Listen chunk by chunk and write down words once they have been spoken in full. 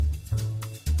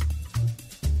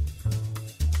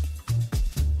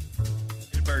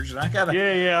version. I kind of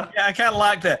Yeah. I kind of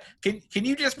like that. Can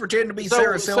you just pretend to be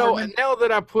Sarah Silverman? So now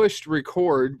that I pushed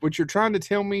record, what you're trying to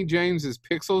tell me, James, is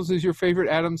Pixels is your favorite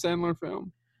Adam Sandler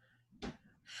film?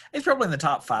 It's probably in the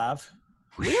top 5.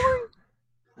 Really?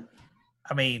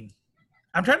 I mean,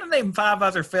 I'm trying to name 5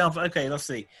 other films. Okay, let's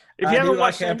see. If you haven't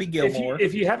watched Happy Gilmore.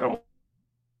 if you haven't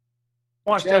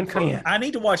watched Uncut, I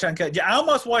need to watch Uncut. I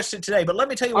almost watched it today, but let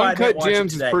me tell you why Uncut I didn't watch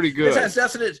Gems it today. is pretty good.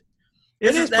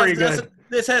 It is pretty good.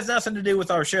 This has nothing to do with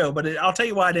our show, but I'll tell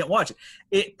you why I didn't watch it.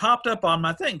 It popped up on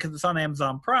my thing because it's on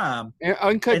Amazon Prime. And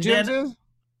Uncut Gems is?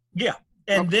 Yeah.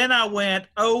 And then I went,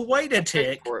 oh, wait a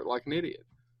tick. For it like an idiot.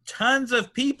 Tons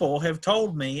of people have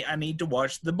told me I need to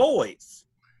watch The Boys.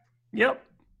 Yep.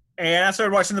 And I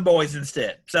started watching The Boys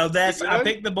instead. So I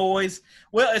picked The Boys.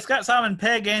 Well, it's got Simon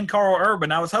Pegg and Carl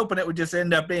Urban. I was hoping it would just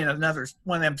end up being another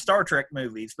one of them Star Trek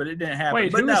movies, but it didn't happen.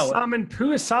 Wait, but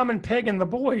who is Simon Pegg in The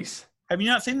Boys? Have you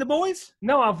not seen The Boys?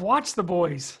 No, I've watched The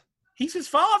Boys. He's his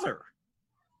father.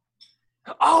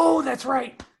 Oh, that's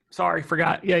right. Sorry,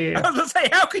 forgot. Yeah. I was going to say,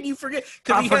 how can you forget?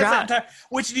 Because he has that entire.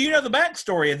 Which, do you know the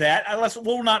backstory of that? Unless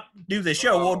we'll not do the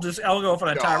show. I'll go off on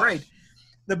a tirade.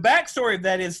 The backstory of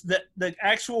that is that the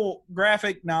actual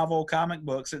graphic novel comic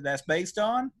books that's based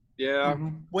on. Yeah.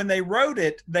 When they wrote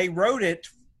it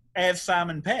as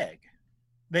Simon Pegg.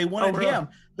 They wanted him.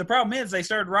 The problem is they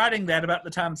started writing that about the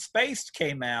time Spaced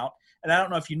came out. And I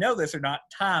don't know if you know this or not,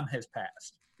 time has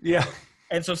passed. Yeah.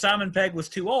 And so Simon Pegg was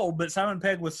too old, but Simon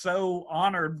Pegg was so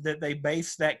honored that they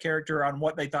based that character on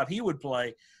what they thought he would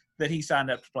play that he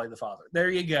signed up to play the father. There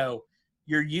you go.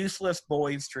 Your useless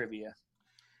Boys trivia.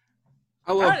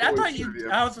 I love I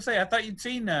thought you'd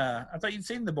seen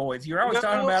The Boys. You're always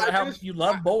talking about how you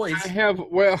love boys. I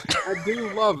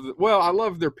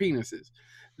love their penises.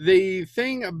 The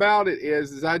thing about it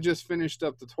is I just finished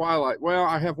up the Twilight. Well,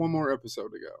 I have one more episode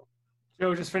to go.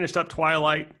 Joe just finished up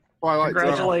Twilight.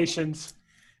 Congratulations.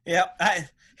 Yeah. I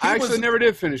actually never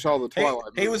did finish all the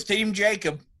Twilight. He was Team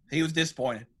Jacob. He was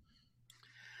disappointed.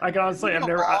 I can honestly, I've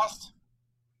never. Lost.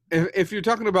 If you're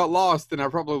talking about Lost, then I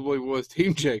probably was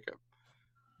Team Jacob.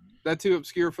 That too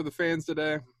obscure for the fans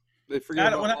today. They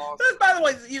forget about Lost. By the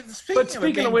way,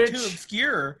 speaking of which, too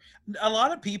obscure, a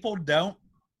lot of people don't.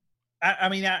 I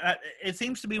mean, it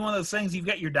seems to be one of those things. You've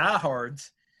got your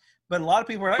diehards, but a lot of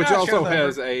people are like, which also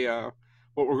has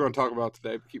what we're going to talk about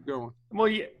today. But keep going. Well,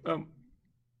 yeah.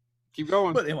 Keep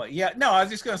going. But anyway, yeah. No, I was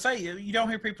just going to say you don't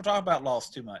hear people talk about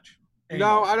Lost too much anymore.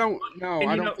 No, I don't. No,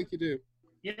 I don't think you do.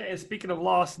 Yeah, and speaking of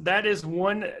Lost, that is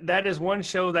one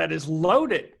show that is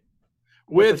loaded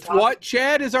with what,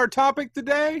 Chad, is our topic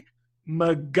today?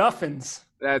 MacGuffins.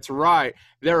 That's right.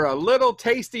 They're a little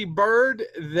tasty bird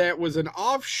that was an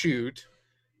offshoot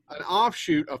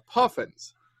of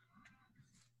puffins.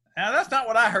 Now, that's not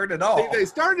what I heard at all. See, they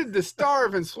started to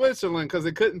starve in Switzerland because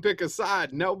they couldn't pick a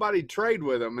side. Nobody'd trade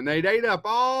with them, and they'd ate up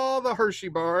all the Hershey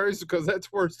bars because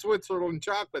that's where Switzerland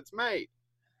chocolate's made.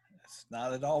 That's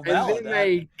not at all valid. And then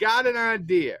they got an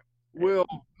idea. We'll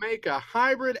make a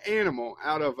hybrid animal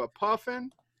out of a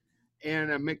puffin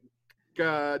and a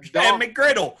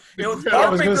McGriddle. It was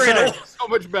McGriddle. So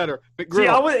much better.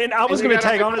 McGriddle. See, I was going to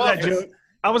tag on to that joke.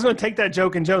 I was going to take that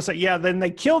joke, and Joe said, yeah, then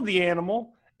they killed the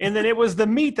animal, and then it was the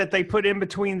meat that they put in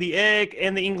between the egg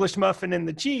and the English muffin and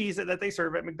the cheese that they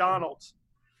serve at McDonald's.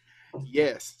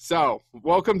 Yes. So,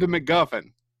 welcome to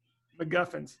MacGuffin.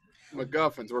 MacGuffins.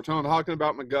 We're talking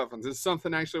about MacGuffins. It's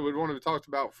something actually we wanted to talk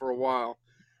about for a while.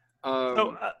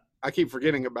 I keep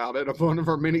forgetting about it. One of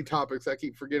our many topics I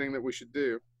keep forgetting that we should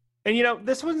do. And,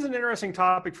 this one's an interesting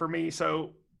topic for me.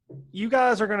 So you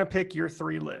guys are going to pick your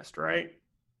 3 list, right?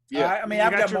 Yeah.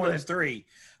 I've got more than 3.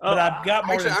 But I've got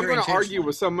more than 3. I'm going to argue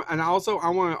with some, and also I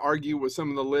want to argue with some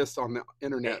of the lists on the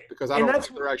internet because I don't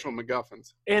think they're actual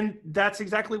MacGuffins. And that's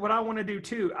exactly what I want to do,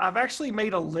 too. I've actually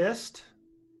made a list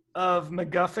of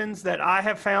MacGuffins that I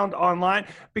have found online,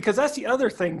 because that's the other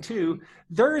thing, too.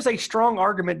 There is a strong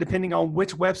argument, depending on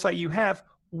which website you have,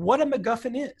 what a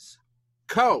MacGuffin is.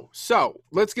 So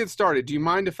let's get started. Do you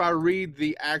mind if I read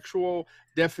the actual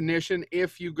definition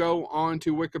if you go on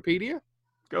to Wikipedia?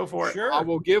 Go for it. Sure. I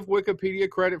will give Wikipedia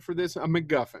credit for this. A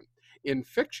MacGuffin. In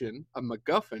fiction, a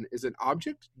MacGuffin is an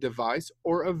object, device,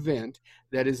 or event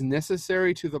that is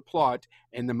necessary to the plot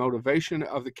and the motivation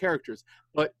of the characters,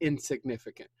 but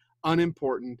insignificant,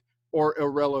 unimportant, or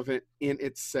irrelevant in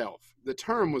itself. The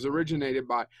term was originated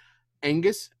by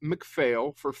Angus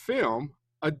MacPhail for film,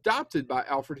 adopted by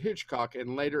Alfred Hitchcock,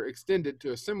 and later extended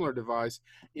to a similar device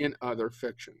in other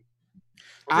fiction.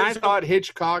 I thought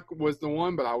Hitchcock was the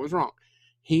one, but I was wrong.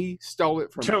 He stole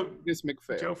it from Angus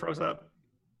MacPhail. Joe froze up.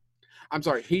 I'm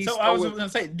sorry. I was going to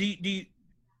say, do you...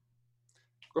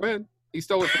 Go ahead. He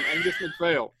stole it from Angus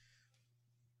MacPhail.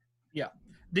 Yeah.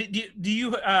 Do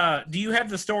you have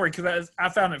the story? Because I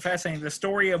found it fascinating. The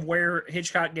story of where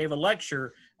Hitchcock gave a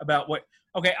lecture about what.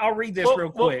 Okay, I'll read this real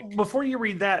quick. Well, before you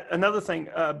read that, another thing,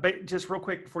 just real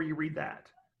quick before you read that.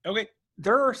 Okay.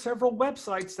 There are several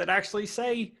websites that actually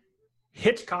say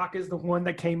Hitchcock is the one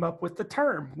that came up with the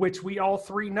term, which we all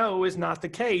three know is not the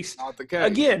case. Not the case.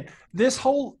 Again, this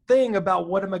whole thing about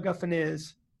what a MacGuffin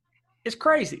is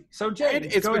crazy. So,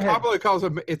 James, it's go ahead. probably because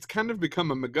it's kind of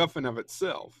become a MacGuffin of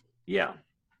itself. Yeah.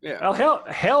 Yeah. Well,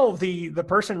 hell, the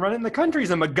person running the country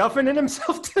is a MacGuffin in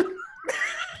himself too.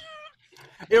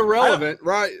 Irrelevant,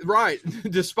 right.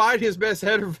 Despite his best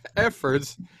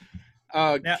efforts.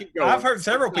 Now, I've heard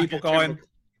several people call him.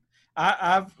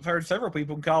 I've heard several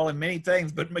people call him many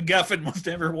things, but MacGuffin was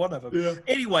never one of them. Yeah.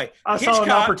 Anyway, I saw an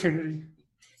opportunity.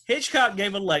 Hitchcock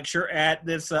gave a lecture at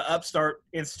this upstart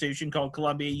institution called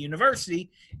Columbia University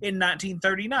in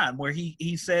 1939, where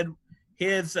he said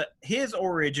his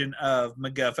origin of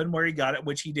MacGuffin, where he got it,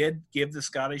 which he did give the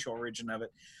Scottish origin of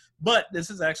it. But this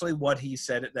is actually what he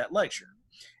said at that lecture.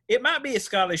 It might be a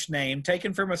Scottish name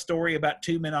taken from a story about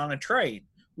two men on a train.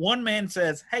 One man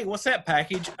says, "Hey, what's that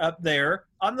package up there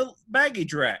on the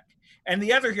baggage rack?" And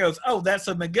the other goes, "Oh, that's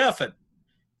a MacGuffin."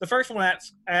 The first one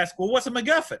asks, "Well, what's a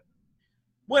MacGuffin?"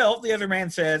 Well, the other man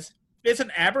says, "It's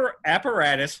an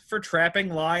apparatus for trapping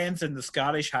lions in the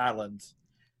Scottish Highlands."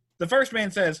 The first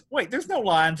man says, "Wait, there's no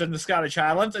lions in the Scottish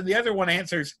Highlands." And the other one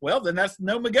answers, "Well, then that's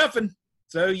no MacGuffin."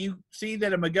 So you see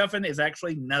that a MacGuffin is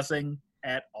actually nothing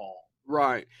at all.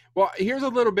 Right. Well, here's a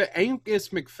little bit.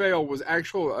 Angus MacPhail was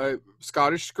actually a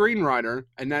Scottish screenwriter,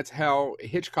 and that's how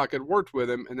Hitchcock had worked with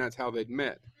him, and that's how they'd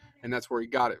met, and that's where he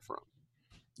got it from.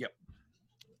 Yep.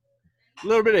 A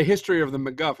little bit of history of the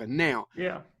MacGuffin. Now,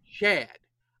 yeah, Chad,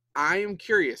 I am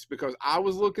curious because I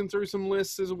was looking through some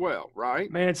lists as well,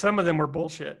 right? Man, some of them were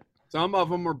bullshit. Some of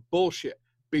them were bullshit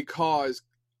because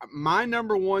my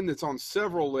number one that's on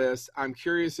several lists, I'm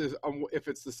curious if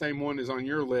it's the same one as on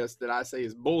your list that I say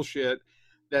is bullshit,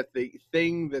 that the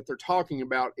thing that they're talking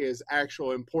about is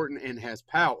actual important and has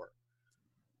power.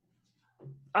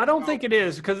 I don't think it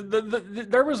is because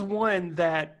there was one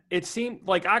that it seemed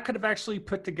like I could have actually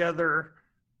put together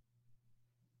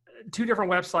two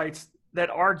different websites that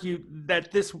argued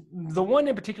that the one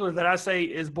in particular that I say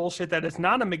is bullshit, that it's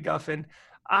not a MacGuffin.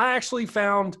 I actually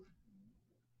found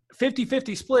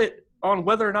 50-50 split on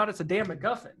whether or not it's a damn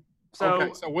MacGuffin.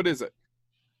 So what is it?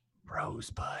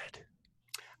 Rosebud.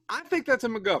 I think that's a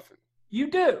MacGuffin. You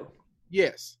do?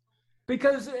 Yes.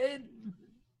 Because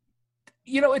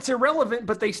it's irrelevant,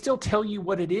 but they still tell you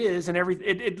what it is, and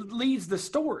it leads the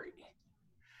story.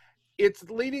 It's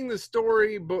leading the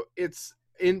story, but it's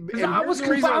in. Here's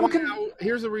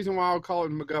the reason why I'll call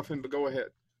it a MacGuffin. But go ahead.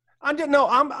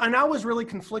 I was really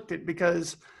conflicted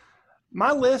because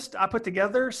my list I put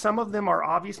together, some of them are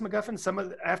obvious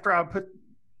MacGuffins. After I put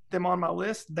them on my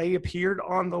list, they appeared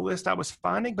on the list I was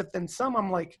finding. But then some, I'm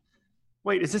like,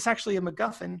 wait, is this actually a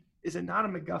MacGuffin? Is it not a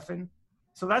MacGuffin?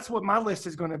 So that's what my list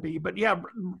is going to be. But yeah,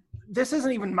 this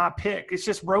isn't even my pick. It's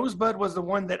just Rosebud was the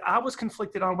one that I was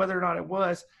conflicted on whether or not it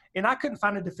was. And I couldn't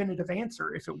find a definitive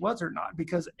answer if it was or not,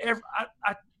 because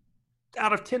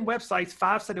out of 10 websites,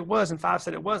 5 said it was and 5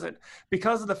 said it wasn't,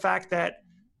 because of the fact that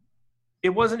it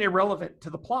wasn't irrelevant to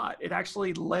the plot. It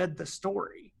actually led the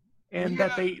story, and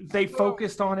that they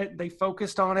focused on it. They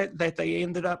focused on it, that they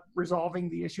ended up resolving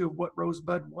the issue of what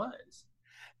Rosebud was.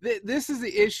 This is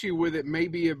the issue with it,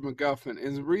 maybe a MacGuffin.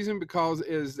 And the reason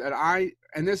is that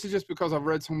and this is just because I've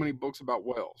read so many books about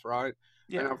Wells, right?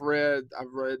 Yeah. And I've read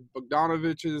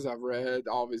Bogdanovich's, I've read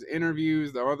all of his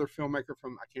interviews, the other filmmaker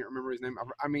from, I can't remember his name.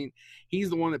 I mean,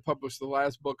 he's the one that published the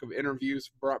last book of interviews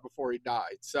right before he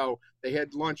died. So they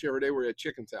had lunch every day where he had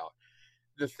chicken salad.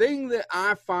 The thing that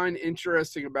I find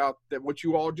interesting about that, what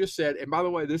you all just said, and by the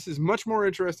way, this is much more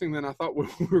interesting than I thought we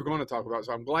were going to talk about,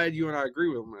 so I'm glad you and I agree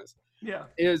with this. Yeah.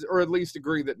 Or at least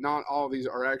agree that not all of these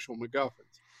are actual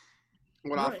MacGuffins.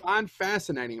 What I find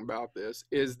fascinating about this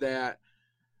is that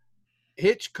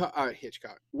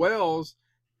Wells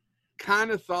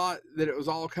kind of thought that it was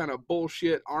all kind of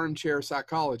bullshit armchair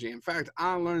psychology. In fact,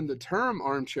 I learned the term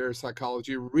armchair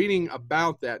psychology reading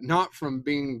about that, not from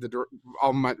being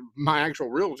on my actual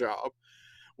real job,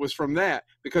 was from that,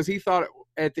 because he thought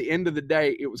at the end of the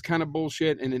day it was kind of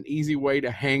bullshit and an easy way to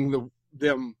hang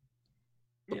the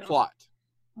plot.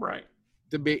 Right.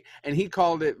 And he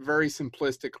called it very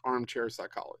simplistic armchair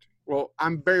psychology. Well,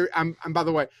 by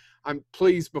the way, I'm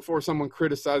pleased before someone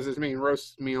criticizes me and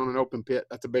roasts me on an open pit.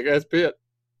 That's a big ass pit.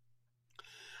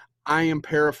 I am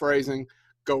paraphrasing.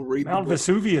 Go read Mount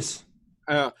Vesuvius.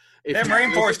 Them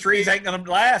rainforest trees ain't gonna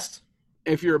last.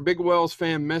 If you're a big Wells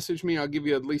fan, message me. I'll give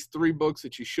you at least 3 books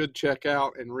that you should check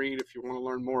out and read if you want to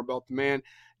learn more about the man.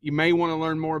 You may want to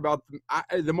learn more about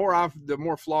the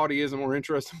more flawed he is, the more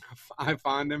interesting I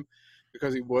find him,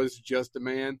 because he was just a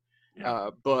man. Yeah.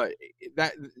 But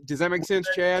does that make sense,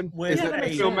 Chad? Well, Is yeah, that that the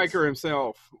makes filmmaker sense.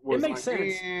 himself was It makes sense.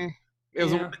 It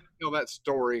was Yeah. a way to tell that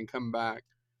story and come back.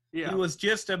 Yeah. He was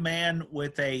just a man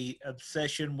with a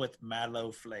obsession with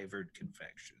mallow flavored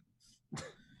confections,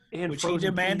 And which he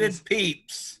frozen demanded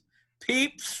peas.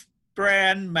 Peeps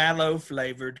brand mallow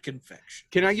flavored confection.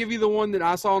 Can I give you the one that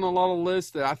I saw on a lot of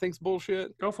lists that I think's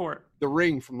bullshit? Go for it. The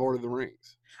Ring from Lord of the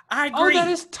Rings. I Oh, agree. that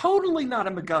is totally not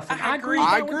a MacGuffin. I agree. with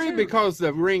I that one, agree too. because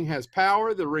the Ring has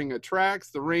power. The Ring attracts.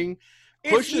 The Ring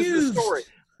It's pushes the used. story.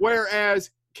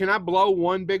 Whereas, can I blow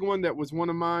one big one that was one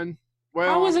of mine?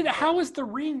 Well, How is the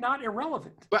ring not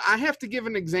irrelevant? but I have to give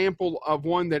an example of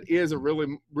one that is a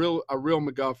real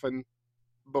MacGuffin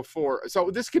before. So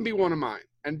this can be one of mine.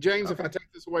 And James, if I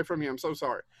take this away from you, I'm so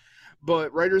sorry.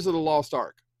 But Raiders of the Lost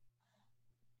Ark.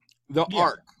 The Yeah.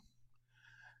 Ark.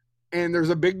 And there's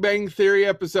a Big Bang Theory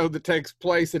episode that takes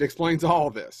place that explains all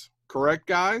this. Correct,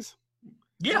 guys?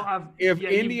 Yeah. If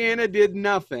Indiana did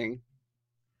nothing,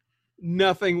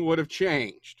 nothing would have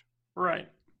changed. Right.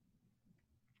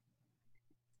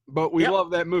 But we Yep.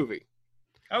 love that movie.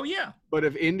 Oh yeah. But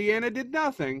if Indiana did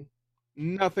nothing,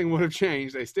 nothing would have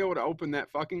changed. They still would have opened that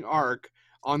fucking ark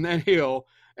on that hill,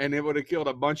 and it would have killed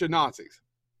a bunch of Nazis.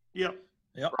 Yep.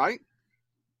 Right?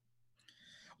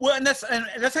 Well, and that's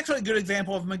actually a good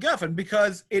example of MacGuffin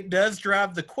because it does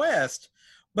drive the quest.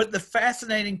 But the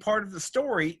fascinating part of the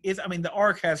story is, I mean, the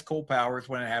Ark has cool powers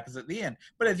when it happens at the end.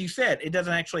 But as you said, it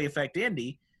doesn't actually affect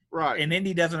Indy, Right. and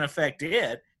Indy doesn't affect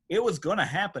it. It was going to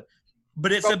happen.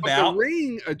 But it's But about the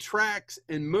ring attracts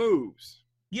and moves.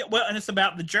 yeah, well, and it's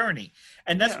about the journey,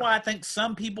 and that's Yeah. why I think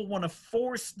some people want to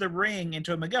force the ring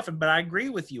into a MacGuffin. But I agree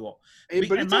with you all. But And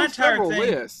it's my on entire several thing-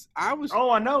 lists. Oh,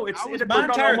 I know. It my appeared on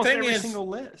entire almost thing every is- single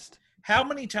list. How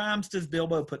many times does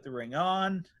Bilbo put the ring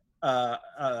on?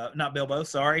 Not Bilbo.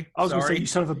 Sorry. I was going to say, Sorry. you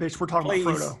son of a bitch. We're talking Please.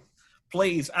 about Frodo.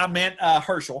 Please, I meant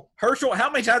Herschel. Herschel. How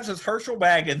many times does Herschel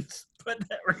Baggins put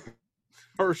that ring?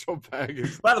 Herschel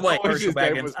Baggins. By the way, I wish Herschel his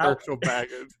name Baggins. was Herschel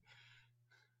Baggins.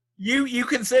 You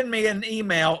can send me an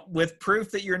email with proof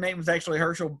that your name is actually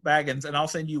Herschel Baggins, and I'll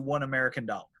send you $1 American.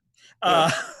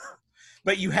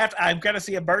 But you have to. I've got to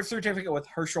see a birth certificate with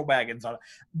Herschel Baggins on it.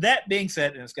 That being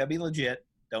said, and it's got to be legit.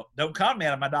 Don't con me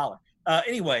out of my dollar.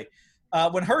 Anyway,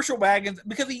 when Herschel Baggins,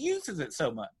 because he uses it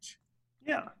so much.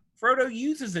 Yeah. Frodo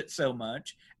uses it so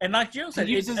much, and like Joe said,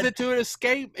 He uses it to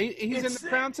escape. He's in It's- the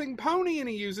Prancing Pony, and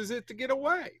he uses it to get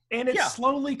away. And it's Yeah.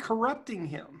 slowly corrupting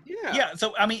him. Yeah. Yeah,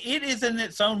 so I mean, it is in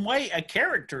its own way a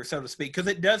character, so to speak, because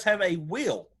it does have a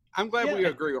will. I'm glad we Yeah.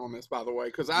 agree on this, by the way,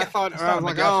 because I Yeah, thought, it's I not was a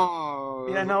like, MacGuffin. oh.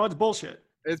 Yeah, no, it's bullshit.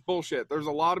 It's bullshit. There's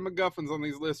a lot of MacGuffins on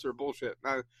these lists that are bullshit.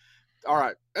 All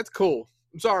right. That's cool.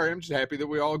 I'm sorry. I'm just happy that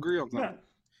we all agree on something. Yeah.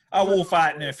 We'll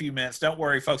fight in a few minutes. Don't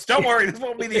worry, folks. Don't worry. This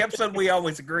won't be the episode we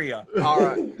always agree on. All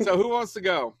right. So who wants to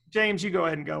go? James, you go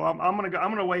ahead and go. I'm gonna go. I'm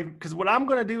gonna wave because what I'm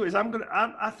gonna do is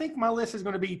I think my list is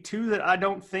gonna be 2 that I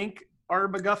don't think are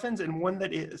MacGuffins and 1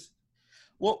 that is.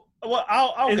 Well,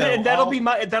 I'll And, go. and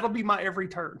that'll be my every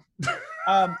turn.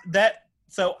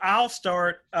 So I'll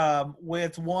start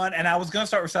with one, and I was going to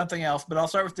start with something else, but I'll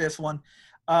start with this one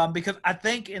because I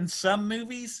think in some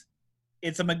movies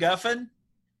it's a MacGuffin,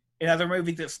 in other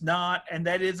movies it's not, and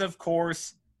that is, of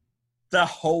course, the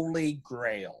Holy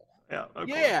Grail. Yeah. of course.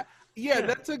 Yeah. Yeah.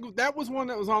 That was one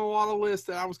that was on a lot of lists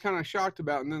that I was kind of shocked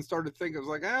about, and then started thinking, I was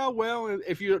like, oh, well,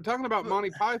 if you're talking about Monty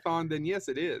Python, then yes,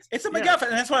 it is. It's a Yeah. MacGuffin,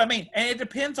 and that's what I mean. And it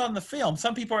depends on the film.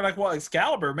 Some people are like, well,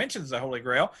 Excalibur mentions the Holy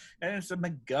Grail, and it's a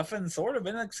MacGuffin sort of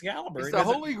in Excalibur. Is It the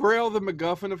doesn't- Holy Grail the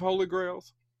MacGuffin of Holy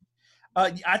Grails?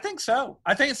 I think so.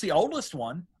 I think it's the oldest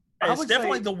one. I It's would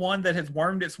definitely say- the one that has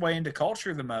wormed its way into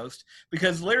culture the most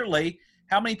because literally,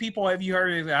 how many people have you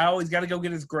heard of, oh, he's got to go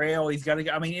get his grail. He's got to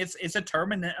go. I mean, it's a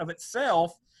term in of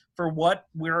itself for what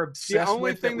we're obsessed The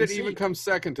only with. thing we that even see. comes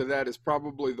second to that is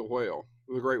probably the whale,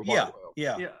 the great white Yeah, whale.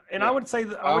 yeah. Yeah. And I would say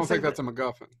that I don't think that's a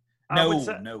MacGuffin. I would No,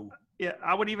 say- no. Yeah,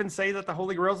 I would even say that the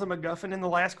Holy Grail is a MacGuffin in the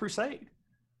Last Crusade.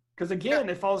 Because again,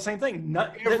 it follows the same thing.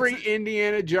 Every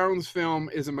Indiana Jones film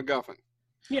is a MacGuffin.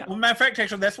 Yeah. Well, matter of fact,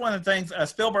 actually, that's one of the things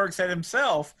Spielberg said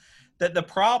himself that the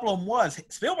problem was.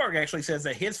 Spielberg actually says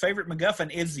that his favorite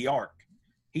MacGuffin is the Ark.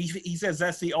 He says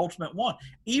that's the ultimate one,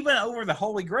 even over the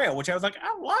Holy Grail, which I was like,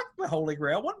 I like the Holy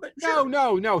Grail one, but sure.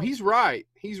 No. He's right.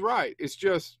 He's right. It's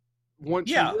just once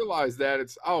Yeah. you realize that,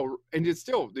 and it's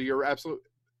still you're absolute.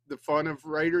 The fun of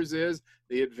Raiders is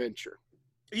the adventure.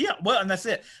 Yeah, well, and that's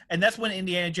it. And that's when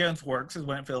Indiana Jones works, is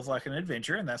when it feels like an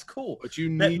adventure, and that's cool. But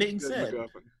you that need being the said,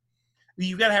 MacGuffin.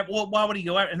 you got to have. Well, why would he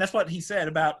go out? And that's what he said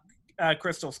about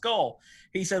Crystal Skull.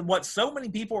 He said what so many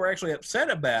people were actually upset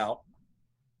about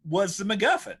was the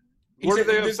MacGuffin. What are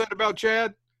they upset about,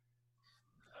 Chad?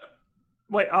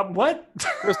 Wait, what?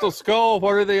 Crystal Skull.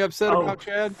 What are they upset about,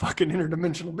 Chad? Fucking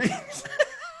interdimensional beings.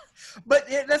 But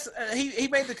that's he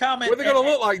made the comment. What are they going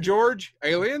to look like, George?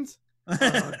 Aliens? You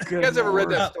guys ever read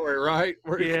that story, right?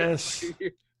 Yes.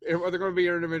 Are they going to be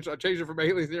interdimensional? I changed it from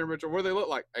aliens to interdimensional. What do they look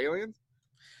like? Aliens?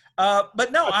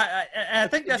 But no, I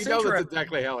think that's interesting. That's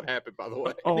exactly how it happened, by the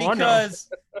way.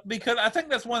 Because I think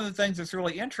that's one of the things that's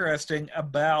really interesting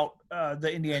about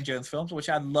the Indiana Jones films, which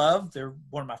I love. They're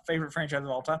one of my favorite franchises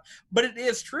of all time. But it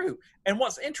is true. And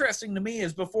what's interesting to me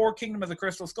is before Kingdom of the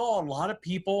Crystal Skull, a lot of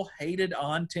people hated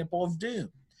on Temple of Doom.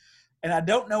 And I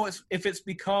don't know if it's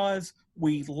because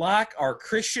we like our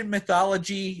Christian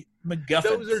mythology MacGuffins.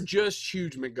 Those are just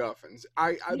huge MacGuffins.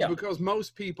 Because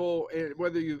most people,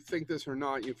 whether you think this or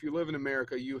not, if you live in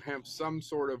America, you have some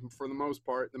sort of, for the most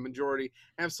part, the majority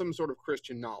have some sort of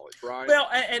Christian knowledge, right? Well,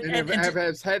 and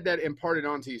have had that imparted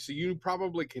onto you. So you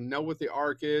probably can know what the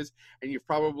Ark is, and you've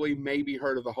probably maybe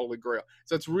heard of the Holy Grail.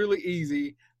 So it's really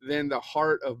easy than the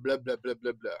heart of blah, blah, blah,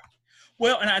 blah, blah.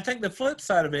 Well, and I think the flip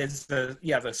side of it is the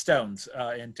stones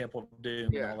in Temple of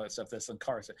Doom and all that stuff that's in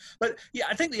cars. But yeah,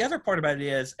 I think the other part about it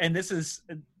is, and this is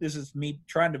me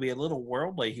trying to be a little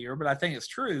worldly here, but I think it's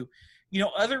true. You know,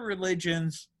 other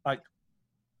religions like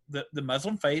the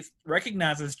Muslim faith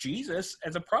recognizes Jesus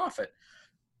as a prophet.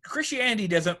 Christianity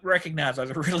doesn't recognize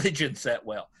other religions that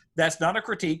well. That's not a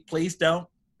critique. Please don't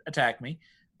attack me.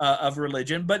 Of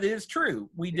religion, but it is true.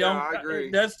 We don't. I agree.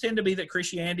 It does tend to be that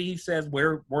Christianity says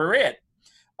we're it.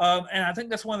 And I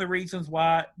think that's one of the reasons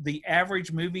why the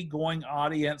average movie-going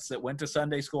audience that went to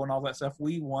Sunday school and all that stuff,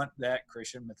 we want that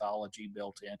Christian mythology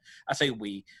built in. I say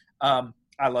we. I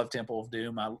love Temple of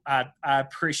Doom. I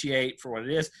appreciate for what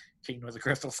it is. Kingdom of the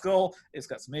Crystal Skull. It's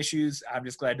got some issues. I'm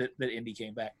just glad that Indy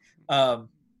came back. It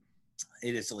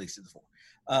is at least in the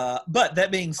 4. But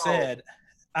that being said,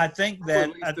 I think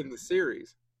that at least in the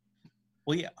series.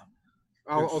 Well, yeah.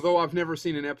 Although I've never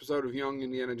seen an episode of Young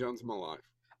Indiana Jones in my life.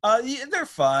 Yeah, they're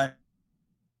fun.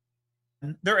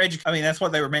 They're I mean, that's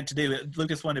what they were meant to do.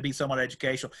 Lucas wanted to be somewhat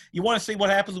educational. You want to see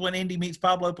what happens when Indy meets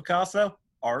Pablo Picasso?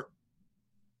 Art.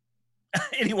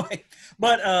 Anyway,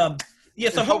 but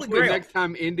yeah. So Holy Grail. Next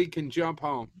time Indy can jump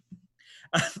home.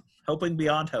 Hoping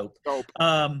beyond hope.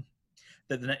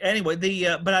 Anyway,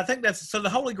 but I think that's so. The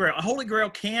Holy Grail. A Holy Grail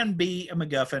can be a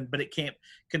MacGuffin, but it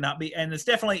cannot be, and it's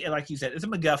definitely, like you said, it's a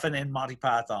MacGuffin in Monty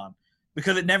Python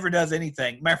because it never does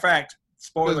anything. Matter of fact,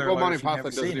 spoiler alert. Monty Python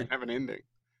doesn't even have an ending.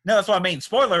 No, that's what I mean.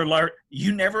 Spoiler alert: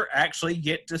 you never actually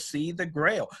get to see the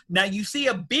Grail. Now you see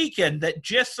a beacon that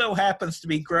just so happens to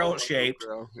be Grail shaped.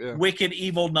 Yeah. Wicked,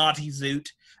 evil, naughty Zoot.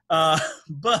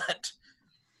 But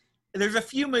there's a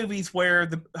few movies where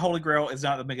the Holy Grail is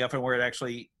not the MacGuffin, where it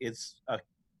actually is a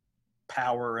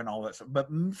power and all that stuff. But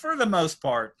for the most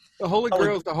part, the Holy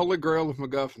Grail is the Holy Grail of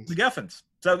MacGuffins. MacGuffins.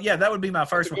 So yeah, that would be my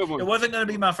first one. It wasn't going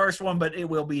to be my first one, but it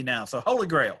will be now. So Holy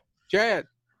Grail. Chad.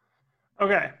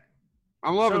 Okay.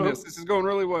 I'm loving this. This is going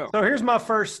really well. So here's my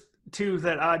first 2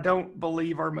 that I don't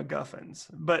believe are MacGuffins,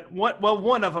 but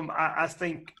one of them I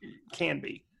think can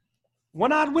be.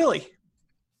 One-Eyed Willie.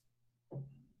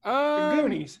 The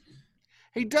Goonies.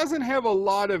 He doesn't have a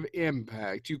lot of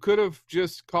impact. You could have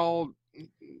just called.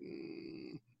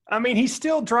 I mean, he's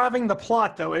still driving the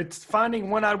plot, though. It's finding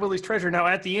One-Eyed Willie's treasure. Now,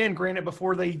 at the end, granted,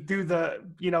 before they do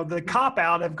the cop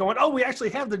out of going, we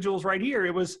actually have the jewels right here.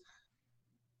 It was,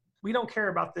 we don't care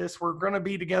about this. We're going to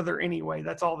be together anyway.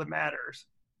 That's all that matters.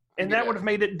 And that would have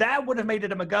made it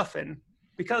a MacGuffin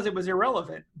because it was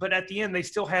irrelevant. But at the end, they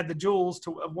still had the jewels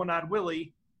of One-Eyed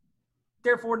Willie.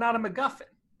 Therefore, not a MacGuffin.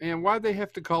 And why'd they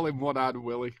have to call him One-Eyed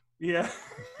Willie? Yeah.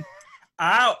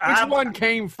 Which one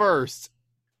came first?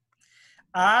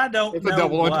 I don't know. It's a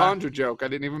double entendre joke. I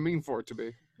didn't even mean for it to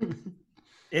be.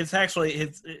 It's actually,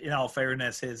 in all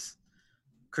fairness, his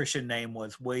Christian name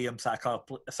was William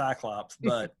Cyclops,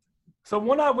 but. So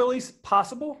One-Eyed Willie's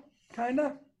possible, kind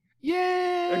of?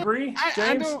 Yeah. Agree,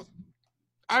 James?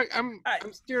 I'm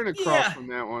steering across from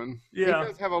that one. Yeah. He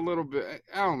does have a little bit,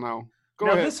 I don't know. Go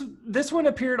ahead. This one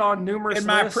appeared on numerous lists. In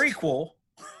my prequel.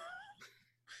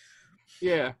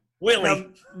 Yeah. Willie. Now,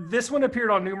 this one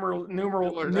appeared on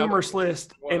numerous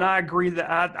lists, and I agree that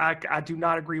I do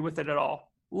not agree with it at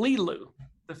all. Lilu,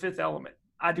 the Fifth Element,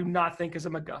 I do not think is a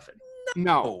MacGuffin.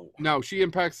 No, she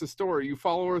impacts the story. You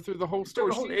follow her through the whole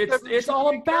story. It's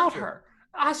all about her.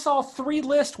 I saw 3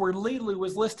 lists where Lilu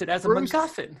was listed as a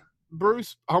MacGuffin.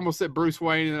 Bruce. I almost said Bruce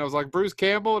Wayne, and I was like Bruce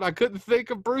Campbell, and I couldn't think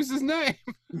of Bruce's name.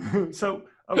 So,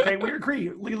 okay, we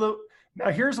agree. Lilo. Now,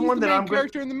 here's He's one the that main I'm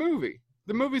character in the movie.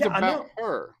 The movie's Yeah, I about know.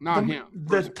 her, not him.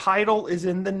 The title is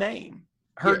in the name.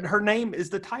 Yeah. Her name is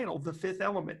the title, The Fifth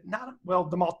Element. Not well,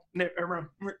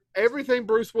 Everything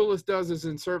Bruce Willis does is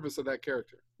in service of that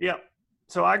character. Yeah.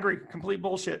 So I agree. Complete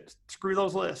bullshit. Screw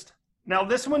those lists. Now,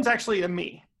 this one's actually a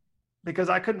me because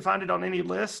I couldn't find it on any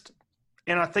list,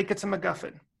 and I think it's a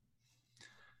MacGuffin.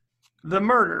 The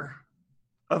murder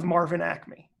of Marvin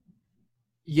Acme.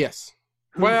 Yes.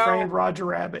 Who Framed Roger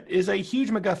Rabbit is a huge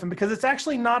MacGuffin because it's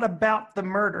actually not about the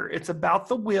murder. It's about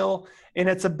the will, and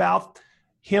it's about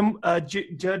him,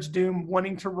 Judge Doom,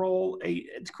 wanting to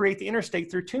create the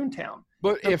interstate through Toontown.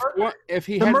 But if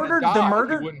he hadn't died,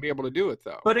 he wouldn't be able to do it,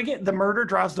 though. But again, the murder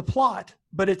drives the plot,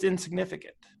 but it's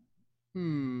insignificant.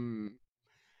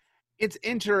 It's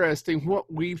interesting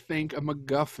what we think a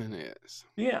MacGuffin is.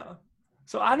 Yeah.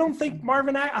 So I don't think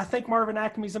I think Marvin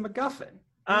Acme's a MacGuffin.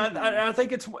 I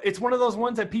think it's one of those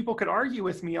ones that people could argue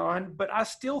with me on, but I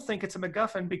still think it's a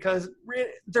MacGuffin because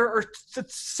there are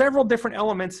several different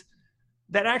elements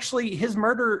that actually his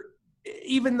murder,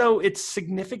 even though it's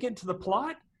significant to the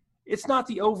plot, it's not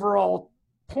the overall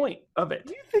point of it.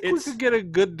 Do you think we could get a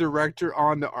good director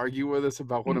on to argue with us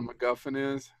about what a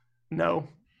MacGuffin is? No.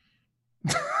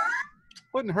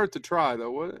 Wouldn't hurt to try,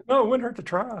 though, would it? No, it wouldn't hurt to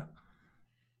try.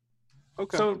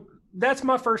 Okay. So that's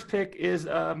my first pick is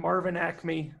Marvin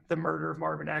Acme, The Murder of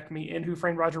Marvin Acme, and Who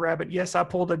Framed Roger Rabbit. Yes, I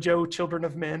pulled a Joe, Children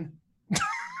of Men.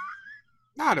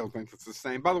 I don't think it's the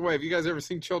same. By the way, have you guys ever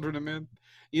seen Children of Men?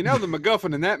 You know the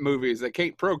MacGuffin in that movie is they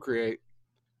can't procreate.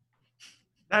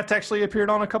 That's actually appeared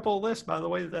on a couple of lists, by the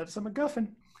way. That's a MacGuffin.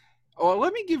 Oh,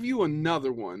 let me give you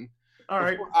another one. All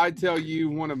right. I tell you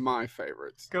one of my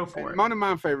favorites. Go for it. One of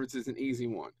my favorites is an easy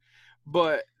one.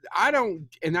 But I'm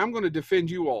going to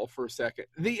defend you all for a second.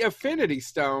 The Infinity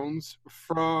Stones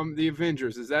from the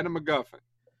Avengers, is that a MacGuffin?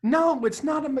 No, it's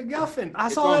not a MacGuffin. I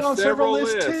saw that on several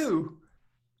lists too.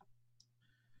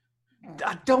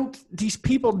 These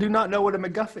people do not know what a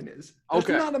MacGuffin is. It's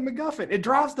not a MacGuffin. It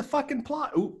drives the fucking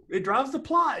plot. Ooh, it drives the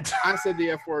plot. I said the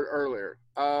F word earlier.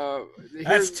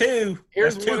 That's two.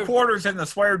 Here's 2 quarters in the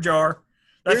swear jar.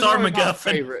 That's our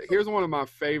MacGuffin. Here's one of my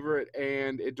favorite,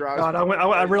 and it drives. God,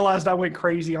 I realized I went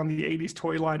crazy on the '80s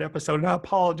Toy Line episode, and I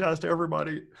apologize to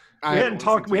everybody. We hadn't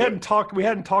talked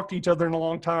to each other in a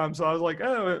long time, so I was like,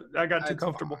 oh, I got too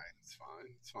comfortable.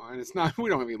 It's fine. It's not. We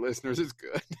don't have any listeners. It's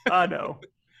good. I know.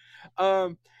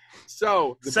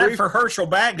 So except for Herschel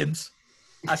Baggins.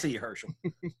 I see you, Herschel.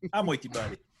 I'm with you,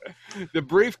 buddy. The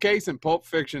briefcase in Pulp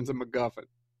Fiction's a MacGuffin.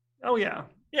 Oh yeah.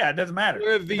 Yeah, it doesn't matter.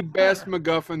 One of the best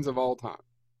MacGuffins of all time.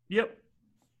 Yep.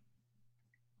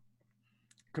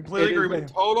 Completely agree with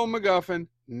you. Total MacGuffin.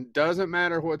 Doesn't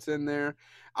matter what's in there.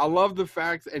 I love the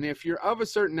fact, and if you're of a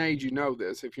certain age, you know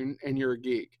this. You're a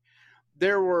geek,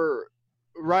 there were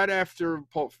right after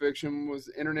Pulp Fiction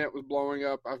internet was blowing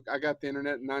up. I got the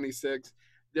internet in '96.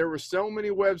 There were so many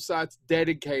websites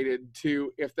dedicated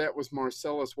to if that was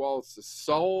Marcellus Wallace's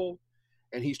soul,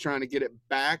 and he's trying to get it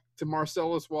back to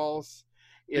Marcellus Wallace.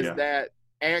 Is that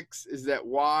X? Is that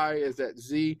Y? Is that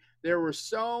Z? There was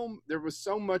so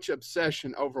much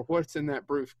obsession over what's in that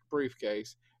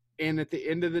briefcase, and at the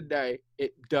end of the day,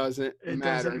 it doesn't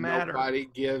matter. Nobody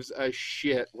gives a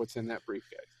shit what's in that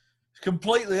briefcase.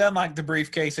 Completely unlike the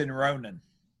briefcase in Ronin.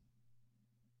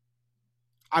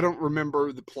 I don't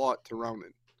remember the plot to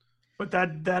Ronin, but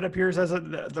that appears as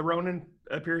the Ronin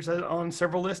appears on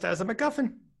several lists as a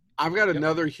MacGuffin. I've got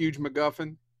another huge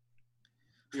MacGuffin.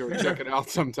 You'll check it out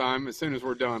sometime as soon as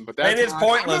we're done. But that is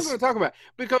pointless. I'm not going to talk about it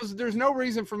because there's no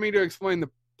reason for me to explain the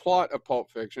plot of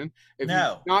Pulp Fiction. If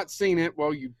you've not seen it,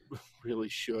 well, you really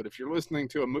should. If you're listening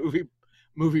to a movie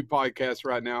podcast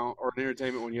right now or an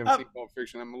entertainment when you haven't seen Pulp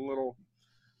Fiction, I'm a little.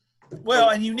 Well,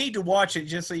 and you need to watch it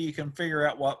just so you can figure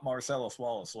out what Marcellus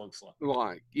Wallace looks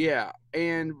like. Yeah,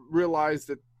 and realize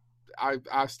that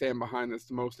I stand behind this,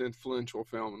 the most influential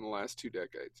film in the last 2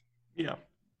 decades. Yeah.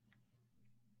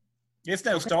 It's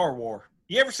no Star Wars.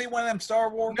 You ever see one of them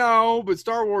Star Wars? No, but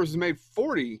Star Wars was made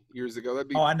 40 years ago. That'd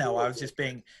be. Oh, I know.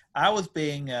 I was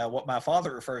being what my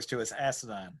father refers to as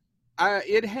asinine.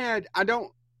 We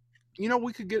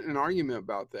could get in an argument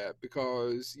about that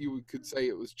because you could say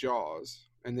it was Jaws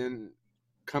and then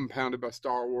compounded by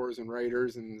Star Wars and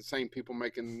Raiders and the same people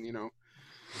making,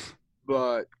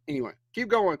 But anyway, keep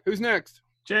going. Who's next?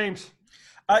 James.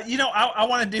 I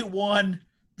want to do one.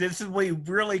 This will be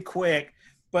really quick.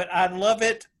 But I love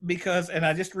it and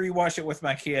I just rewatched it with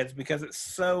my kids because it's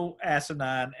so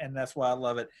asinine, and that's why I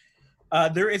love it.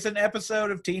 There is an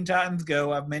episode of Teen Titans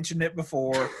Go. I've mentioned it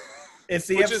before. It's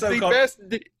the Which episode is the called best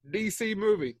DC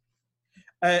movie.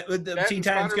 With the That Teen and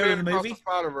Titans Go to the Spider-Man Across movie. the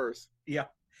Spider-Verse, Yeah.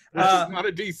 which is not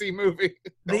a DC movie.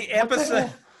 The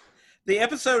episode. The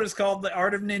episode is called The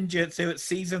Art of Ninjutsu. It's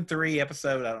season 3,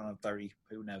 episode, I don't know, 30,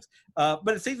 who knows. But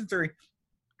it's season 3.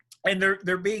 And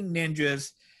they're being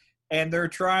ninjas, and they're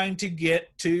trying to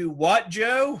get to what,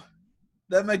 Joe?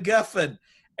 The MacGuffin.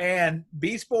 And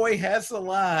Beast Boy has the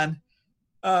line,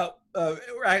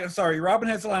 Robin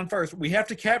has the line first. We have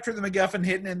to capture the MacGuffin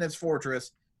hidden in this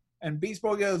fortress. And Beast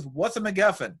Boy goes, what's a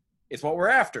MacGuffin? It's what we're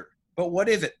after. But what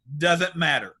is it? Doesn't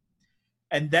matter.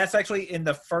 And that's actually in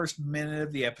the first minute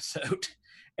of the episode.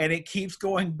 And it keeps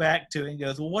going back to it and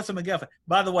goes, well, what's a MacGuffin?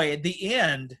 By the way, at the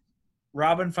end,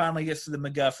 Robin finally gets to the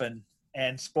MacGuffin.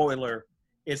 And spoiler,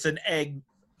 it's an egg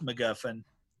MacGuffin,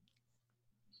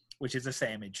 which is a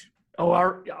sandwich. Oh,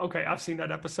 okay. I've seen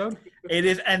that episode. It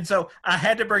is. And so I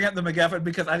had to bring up the MacGuffin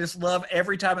because I just love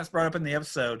every time it's brought up in the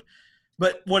episode.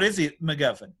 But what is the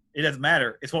MacGuffin? It doesn't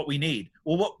matter. It's what we need.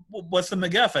 Well, what's the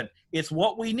MacGuffin? It's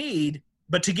what we need.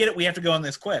 But to get it, we have to go on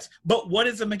this quest. But what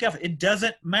is the MacGuffin? It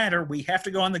doesn't matter. We have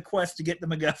to go on the quest to get the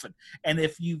MacGuffin. And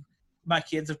my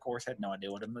kids, of course, had no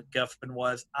idea what a MacGuffin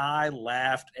was. I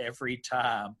laughed every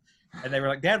time. And they were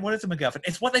like, Dad, what is a MacGuffin?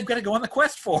 It's what they've got to go on the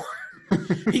quest for.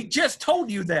 He just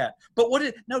told you that. But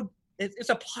it's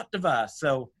a plot device.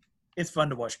 So it's fun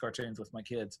to watch cartoons with my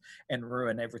kids and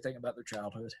ruin everything about their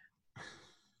childhood.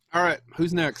 All right,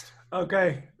 who's next?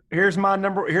 Okay, here's my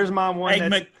one.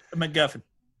 Egg MacGuffin.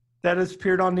 That has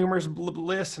appeared on numerous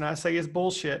lists, and I say it's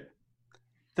bullshit.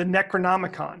 The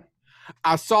Necronomicon.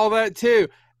 I saw that too.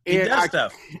 It does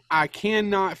stuff. I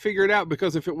cannot figure it out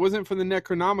because if it wasn't for the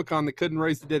Necronomicon that couldn't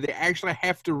raise the dead, they actually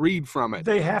have to read from it.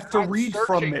 They have to read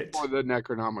from it. For the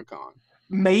Necronomicon.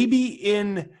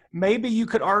 Maybe you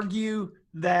could argue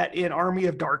that in Army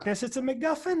of Darkness it's a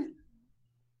MacGuffin.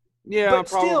 Yeah, but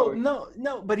probably. Still,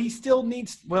 no. But he still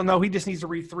needs. Well, no, he just needs to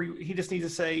read 3. He just needs to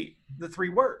say the 3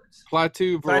 words.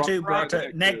 Plateau,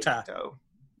 necktie.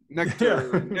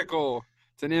 Nectar, nickel.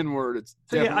 It's an N word. It's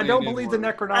I don't believe the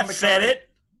Necronomicon. I said it.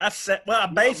 I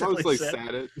basically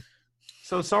said it.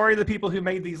 So sorry to the people who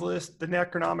made these lists. The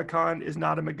Necronomicon is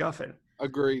not a MacGuffin.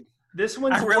 Agreed. This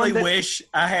one. I really wish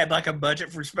I had like a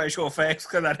budget for special effects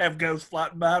because I'd have ghosts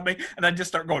floating by me and I'd just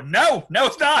start going, no,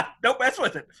 it's not. Don't mess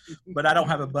with it. But I don't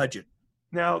have a budget.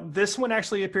 Now, this one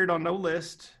actually appeared on no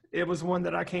list. It was one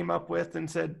that I came up with and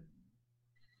said,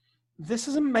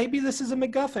 maybe this is a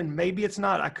MacGuffin. Maybe it's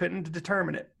not. I couldn't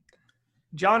determine it.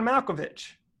 John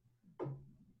Malkovich.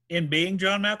 In being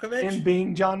John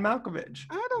Malkovich?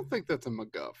 I don't think that's a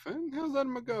MacGuffin. How's that a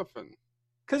MacGuffin?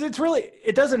 Because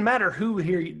it doesn't matter who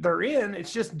they're in.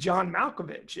 It's just John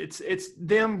Malkovich. It's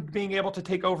them being able to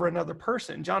take over another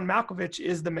person. John Malkovich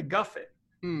is the MacGuffin.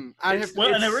 And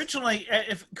originally,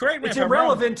 correct me it's if I'm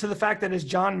irrelevant wrong, to the fact that it's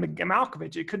John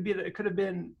Malkovich. It could have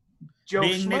been Joe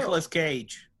being Schmo. Nicolas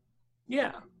Cage.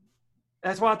 Yeah,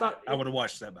 that's why I thought I would have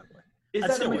watched that. By the way, is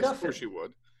that a MacGuffin? Of course you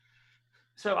would.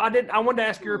 So I wanted to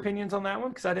ask your opinions on that one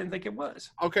because I didn't think it was.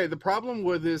 Okay, the problem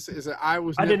with this is that I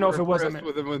didn't know if it wasn't.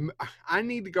 I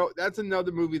need to go. That's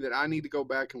another movie that I need to go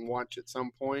back and watch at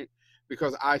some point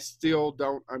because I still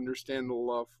don't understand the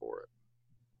love for it.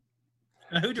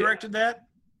 Now, who directed that?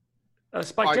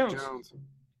 Spike Jonze.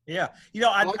 Yeah,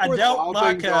 I don't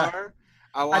like.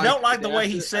 I don't like the way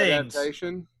he sings.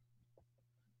 Adaptation.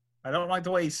 I don't like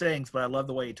the way he sings, but I love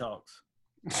the way he talks.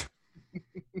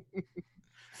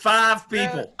 5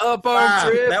 people. Up on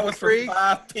Trip That was for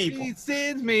 5 people. He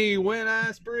sends me when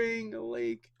I spring a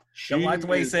leak. Don't like the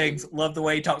way he sings. Love the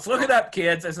way he talks. Look it up,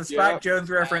 kids. It's a Spike Jonze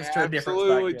reference to a different Spike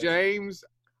Jonze. Absolutely, James.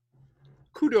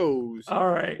 Kudos. All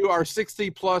right. To our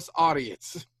 60-plus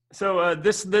audience. So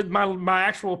my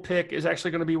actual pick is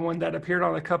actually going to be one that appeared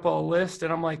on a couple of lists,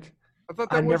 and I'm like, I thought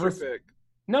that was your pick.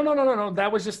 No.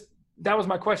 That was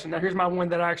my question. Now here's my one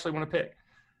that I actually want to pick.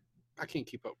 I can't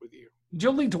keep up with you.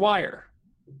 Julie Dwyer.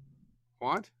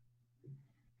 What?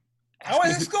 I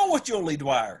went to school with Julie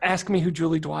Dwyer. Ask me who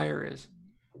Julie Dwyer is.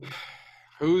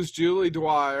 Who's Julie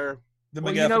Dwyer?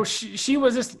 She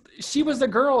was the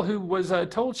girl who was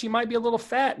told she might be a little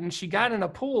fat, and she got in a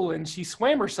pool and she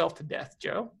swam herself to death.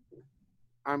 Joe.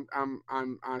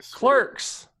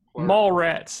 Clerks,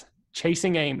 Mallrats,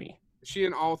 Chasing Amy. Is she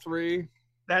in all 3?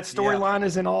 That storyline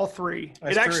is in all 3.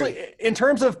 That's it actually, true. in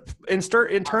terms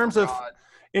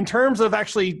of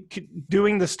actually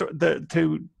doing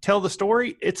to tell the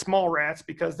story, it's Mallrats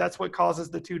because that's what causes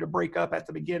the 2 to break up at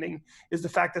the beginning. Is the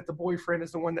fact that the boyfriend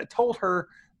is the one that told her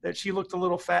that she looked a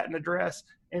little fat in a dress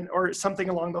or something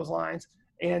along those lines,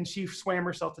 and she swam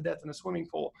herself to death in a swimming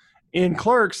pool. In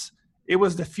Clerks, it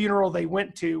was the funeral they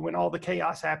went to when all the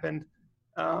chaos happened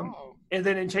And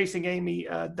then in Chasing Amy,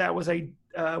 that was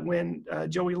when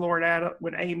Joey Lauren,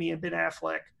 when Amy and Ben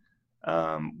Affleck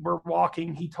were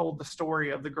walking, he told the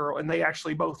story of the girl, and they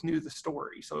actually both knew the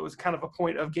story. So it was kind of a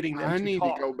point of getting them to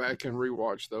talk. To go back and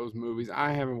rewatch those movies.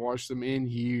 I haven't watched them in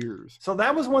years. So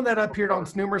that was one that appeared on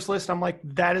numerous lists. I'm like,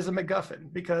 that is a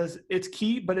MacGuffin because it's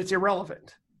key, but it's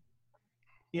irrelevant.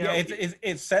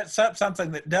 It sets up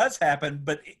something that does happen,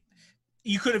 but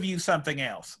you could have used something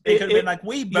else. It could have been like,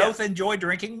 we both enjoy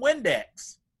drinking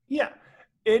Windex. Yeah.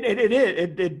 It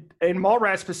did. In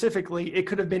Mallrats specifically, it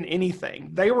could have been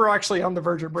anything. They were actually on the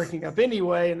verge of breaking up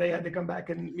anyway, and they had to come back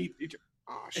and meet each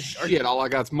other. Oh, shit. All I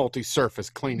got is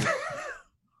multi-surface cleaning.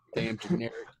 Damn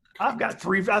generic. I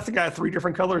think I have 3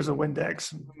 different colors of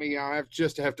Windex. I mean, I have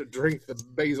to drink the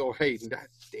Basil Hayden. God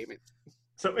damn it.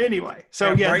 So anyway,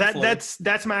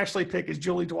 that's my actually pick is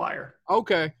Julie Dwyer.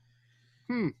 Okay.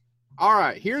 All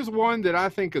right. Here's one that I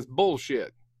think is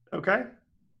bullshit. Okay.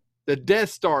 The Death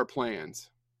Star plans.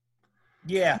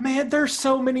 Yeah. Man, there's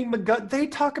so many they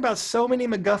talk about so many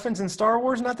MacGuffins in Star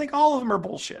Wars, and I think all of them are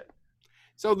bullshit.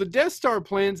 So the Death Star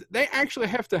plans, they actually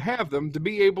have to have them to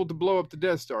be able to blow up the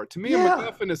Death Star. To me, a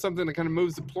MacGuffin is something that kind of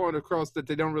moves the plot across that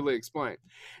they don't really explain.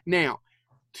 Now,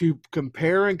 to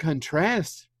compare and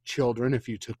contrast, children, if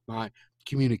you took my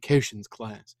communications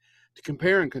class, to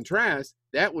compare and contrast,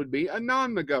 that would be a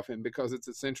non-MacGuffin because it's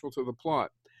essential to the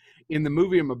plot. In the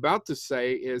movie I'm about to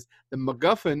say is the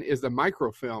MacGuffin is the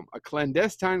microfilm, a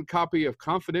clandestine copy of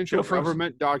confidential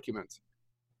government documents.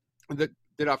 Am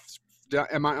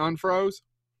I unfroze?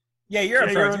 Yeah, you're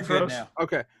unfroze. You're good now.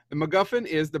 Okay. The MacGuffin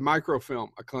is the microfilm,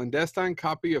 a clandestine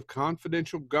copy of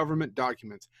confidential government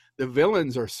documents. The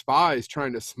villains are spies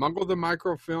trying to smuggle the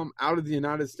microfilm out of the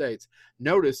United States.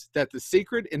 Notice that the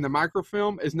secret in the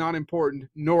microfilm is not important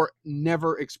nor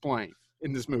never explained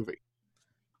in this movie.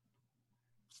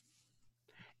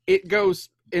 It goes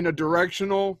in a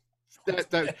directional that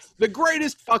the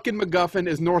greatest fucking MacGuffin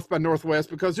is North by Northwest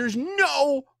because there's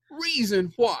no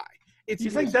reason why.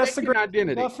 You think that's the greatest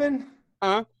MacGuffin?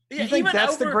 Huh? You think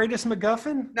that's the greatest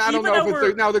MacGuffin? No, I don't know if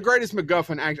it's the greatest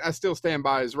MacGuffin. I still stand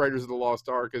by is Raiders of the Lost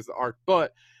Ark as the Ark,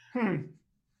 but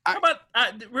how about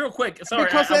real quick? Sorry,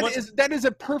 because that is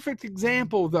a perfect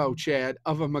example, though, Chad,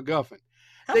 of a MacGuffin.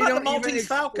 How about the Maltese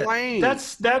Falcon?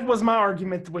 That was my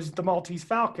argument. Was the Maltese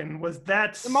Falcon?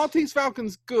 The Maltese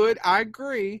Falcon's good. I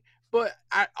agree. But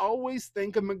I always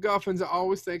think of MacGuffins. I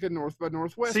always think of North by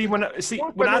Northwest. When I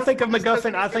think of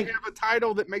MacGuffin, I think have a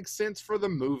title that makes sense for the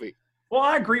movie. Well,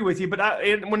 I agree with you, but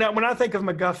when I think of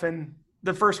MacGuffin,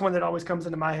 the first one that always comes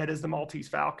into my head is the Maltese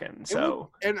Falcon.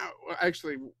 So,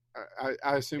 Actually,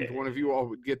 I assumed one of you all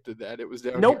would get to that. It was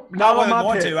down. Nope, here. not on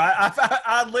my pick.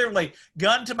 I literally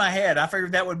gun to my head. I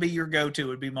figured that would be your go-to.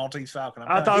 Would be Maltese Falcon.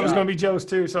 I thought it was going to be Joe's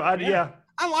too. So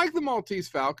I like the Maltese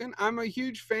Falcon. I'm a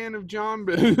huge fan of John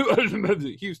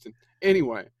Huston.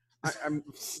 Anyway,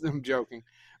 I'm joking,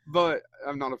 but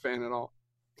I'm not a fan at all.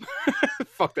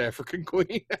 Fuck the African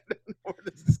Queen. I don't know where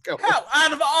this is going. Hell,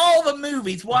 out of all the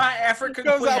movies, why African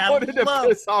Queen? I wanted to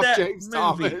piss off James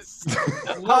movie. Thomas.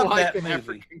 I love like that movie.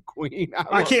 African Queen.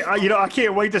 I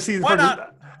can't wait to see the. Why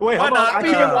not? Wait, hold on. I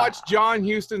even watched John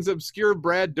Huston's obscure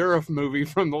Brad Dourif movie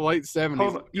from the late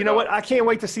 70s. You know what? I can't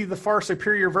wait to see the far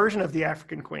superior version of the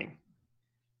African Queen.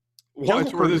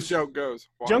 Watch where this joke goes.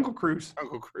 Jungle Cruise.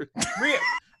 Jungle Cruise.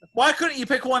 Why couldn't you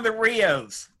pick one of the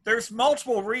Rios? There's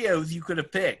multiple Rios you could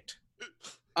have picked.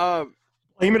 Blame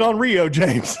it on Rio,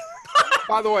 James.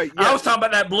 By the way, yes, I was talking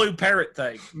about that blue parrot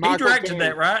thing. He directed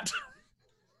that, right?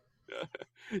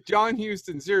 John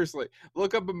Huston, seriously,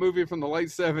 look up a movie from the late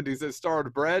 70s that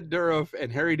starred Brad Dourif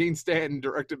and Harry Dean Stanton,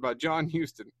 directed by John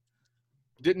Huston.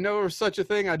 Didn't know there was such a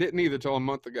thing. I didn't either till a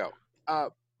month ago.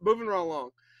 Moving right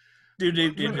along.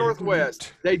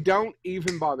 Northwest, they don't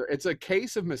even bother. It's a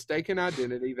case of mistaken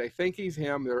identity. They think he's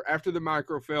him. They're after the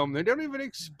microfilm. They don't even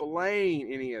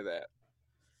explain any of that.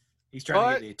 He's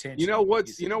trying to get the attention. You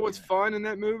know what's fun in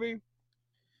that movie?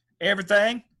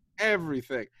 Everything.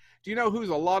 Do you know who's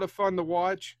a lot of fun to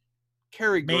watch?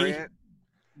 Cary Grant.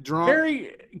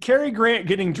 Drunk. Cary Grant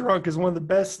getting drunk is one of the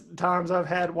best times I've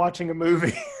had watching a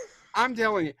movie. I'm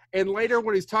telling you. And later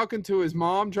when he's talking to his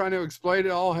mom, trying to explain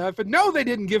it all happened. No, they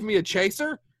didn't give me a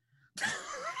chaser.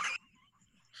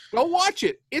 Go watch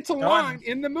it. It's a line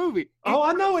in the movie.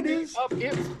 I know it is.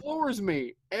 It floors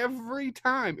me every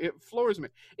time. It floors me.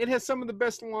 It has some of the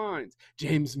best lines.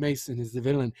 James Mason is the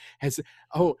villain.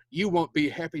 You won't be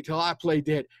happy till I play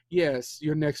dead. Yes,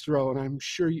 your next role, and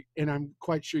I'm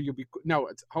quite sure you'll be. No,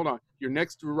 hold on. Your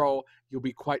next role, you'll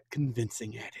be quite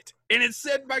convincing at it. And it's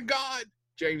said by God,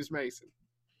 James Mason.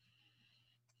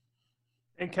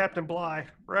 And Captain Bligh,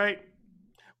 right?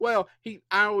 Well,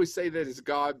 I always say that is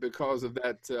God because of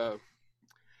that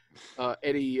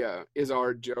Eddie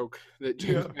Izzard joke that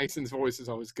James Mason's voice is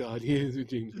always God. He is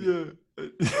James Mason.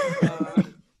 Yeah.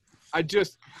 I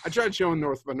tried showing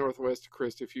North by Northwest to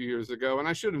Christy a few years ago, and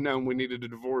I should have known we needed a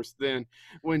divorce then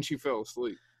when she fell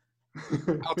asleep.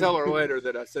 I'll tell her later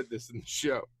that I said this in the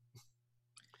show.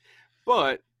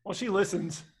 But well, she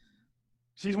listens.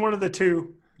 She's one of the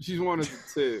two. She's one of the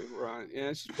two, right?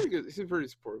 Yeah, she's pretty good. She's pretty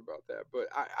supportive about that. But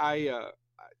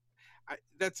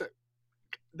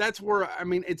that's where, I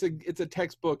mean, it's a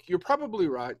textbook. You're probably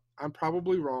right. I'm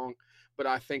probably wrong. But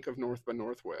I think of North by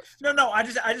Northwest. No. I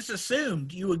just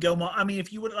assumed you would go. I mean,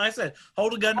 if you would, like I said,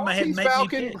 hold a gun to my head and make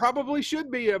Falcon me pick. probably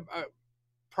should be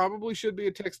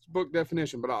a textbook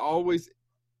definition. But I always,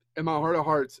 in my heart of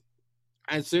hearts,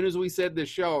 as soon as we said this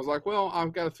show, I was like, well,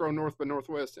 I've got to throw North by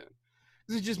Northwest in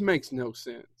because it just makes no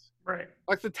sense. Right.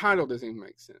 Like the title doesn't even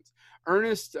make sense.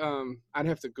 Ernest, I'd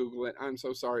have to Google it. I'm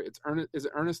so sorry. It's Ernest. Is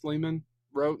it Ernest Lehman?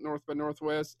 Wrote North by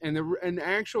Northwest, and the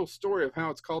actual story of how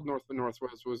it's called North by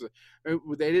Northwest was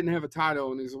they didn't have a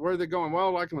title, and he said, where are they going?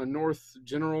 Well, like in the north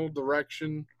general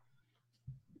direction,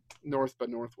 North by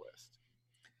Northwest.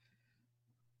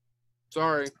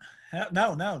 Sorry.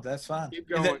 No, that's fine. Keep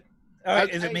going.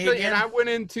 Is it me again? And I went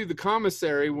into the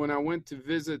commissary when I went to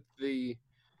visit the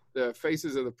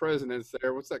faces of the presidents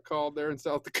there. What's that called there in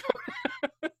South Dakota?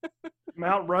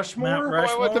 Mount Rushmore?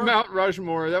 I went to Mount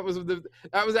Rushmore. That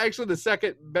was actually the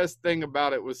second best thing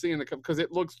about it was seeing because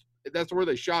that's where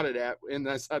they shot it at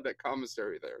inside that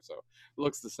commissary there. So it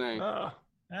looks the same.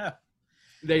 Yeah.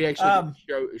 They actually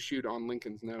shoot on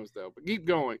Lincoln's nose though. But keep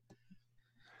going.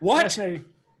 What? See,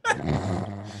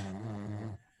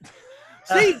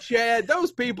 Chad,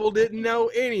 those people didn't know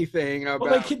anything about.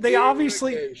 Well, they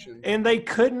obviously, and they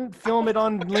couldn't film it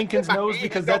on Lincoln's nose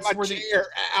because that's where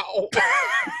Ow.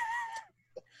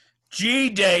 Gee,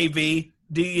 Davey,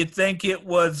 do you think it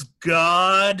was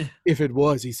God? If it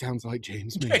was, he sounds like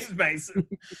James Mason. James Mason.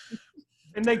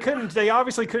 And they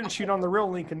obviously couldn't shoot on the real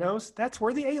Lincoln nose. That's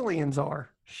where the aliens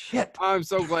are. Shit. I'm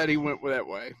so glad he went that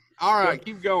way. All right,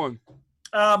 keep going.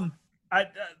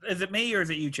 Is it me or is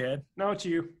it you, Chad? No, it's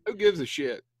you. Who gives a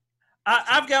shit?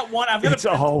 I've got one. It's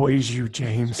always you,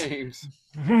 James. James.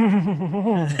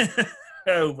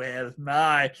 Oh, man,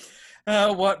 my.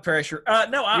 What pressure?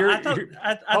 No, I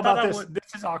thought I would.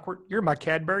 This is awkward. You're my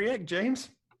Cadbury egg, James.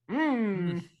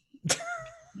 Go,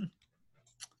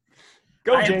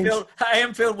 James. I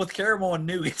am filled with caramel and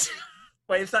nougat.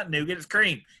 Wait, it's not nougat. It's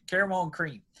cream. Caramel and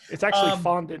cream. It's actually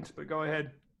fondant, but go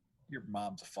ahead. Your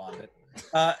mom's a fondant.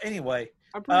 Anyway.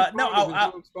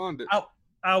 Fondant.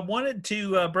 I wanted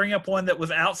to bring up one that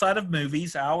was outside of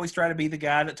movies. I always try to be the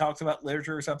guy that talks about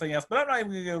literature or something else, but I'm not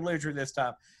even going to go literature this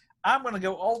time. I'm going to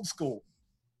go old school.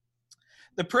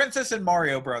 The Princess and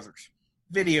Mario Brothers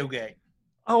video game.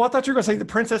 Oh, I thought you were going to say the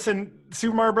Princess and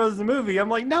Super Mario Brothers the movie. I'm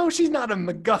like, no, she's not a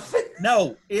MacGuffin.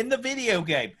 No, in the video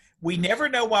game. We never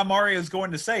know why Mario's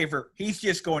going to save her. He's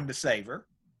just going to save her.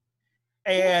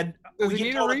 And does he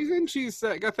need a reason? She's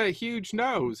got that huge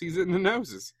nose. He's in the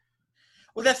noses.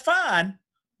 Well, that's fine,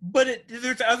 but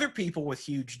there's other people with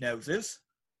huge noses.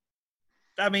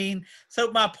 I mean,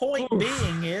 so my point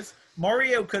being is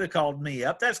Mario could have called me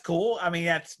up. That's cool. I mean,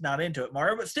 that's not into it,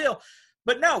 Mario, but still.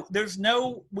 But no,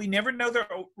 we never know the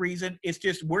reason. It's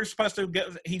just we're supposed to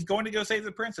go. He's going to go save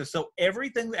the princess. So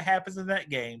everything that happens in that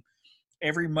game,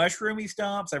 every mushroom he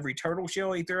stomps, every turtle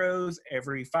shell he throws,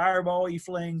 every fireball he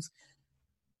flings,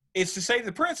 it's to save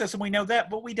the princess, and we know that,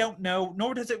 but we don't know,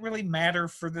 nor does it really matter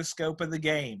for the scope of the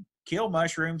game. Kill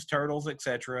mushrooms, turtles,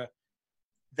 etc.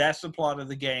 That's the plot of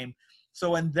the game.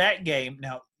 So in that game,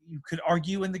 now you could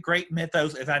argue in the great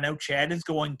mythos, as I know Chad is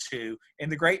going to, in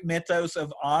the great mythos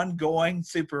of ongoing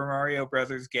Super Mario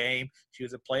Brothers game, she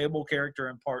was a playable character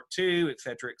in part 2,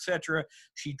 etc., etc.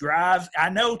 She drives, I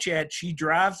know, Chad, she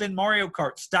drives in Mario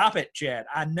Kart. Stop it, Chad.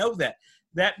 I know that.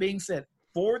 That being said,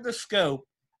 for the scope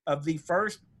of the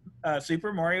first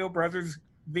Super Mario Brothers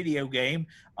video game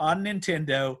on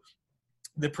Nintendo,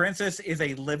 the princess is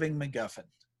a living MacGuffin.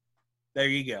 There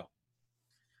you go.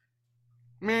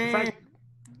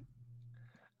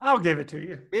 I'll give it to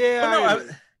you. Yeah.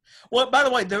 Well, by the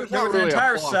way, there was an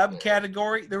entire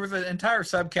subcategory. There was an entire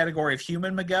subcategory of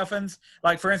human MacGuffins.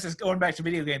 Like, for instance, going back to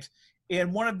video games,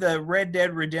 in one of the Red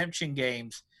Dead Redemption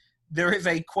games, there is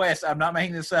a quest. I'm not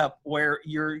making this up. Where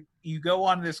you go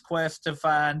on this quest to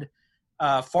find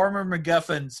Farmer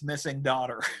McGuffin's missing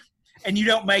daughter, and you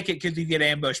don't make it because you get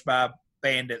ambushed by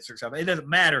bandits or something. It doesn't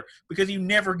matter because you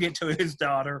never get to his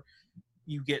daughter.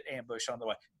 You get ambushed on the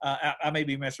way. I may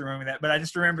be misremembering that, but I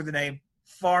just remember the name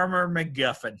Farmer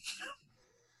McGuffin.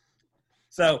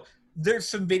 So there's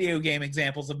some video game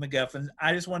examples of MacGuffins.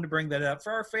 I just wanted to bring that up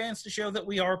for our fans to show that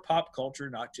we are pop culture,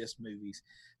 not just movies.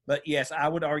 But yes, I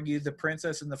would argue the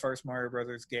princess in the first Mario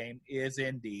Brothers game is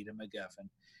indeed a MacGuffin.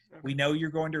 Okay. We know you're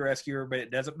going to rescue her, but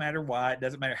it doesn't matter why. It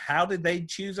doesn't matter how did they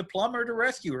choose a plumber to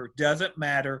rescue her. Doesn't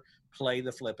matter. Play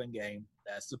the flipping game.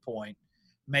 That's the point.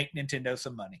 Make Nintendo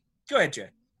some money. Go ahead, Jay.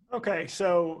 Okay,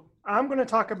 so I'm going to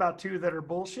talk about two that are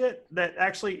bullshit that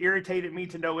actually irritated me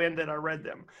to no end that I read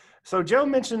them. So Joe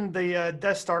mentioned the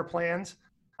Death Star plans.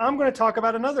 I'm going to talk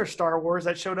about another Star Wars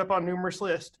that showed up on numerous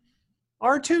lists.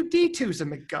 R2-D2's a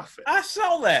MacGuffin. I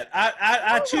saw that.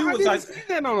 I too was like, see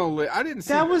that on a list. I didn't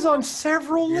see that. Was on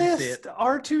several lists.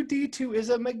 R2-D2 is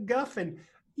a MacGuffin.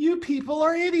 You people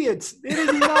are idiots. It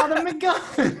is not a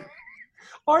MacGuffin.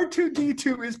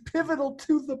 R2-D2 is pivotal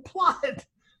to the plot.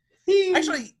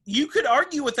 Actually, you could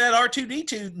argue with that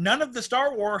R2-D2. None of the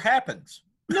Star Wars happens.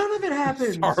 None of it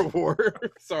happens. Star Wars.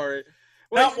 Sorry.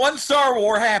 Not one Star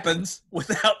Wars happens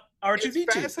without R2-D2.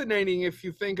 It's fascinating if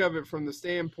you think of it from the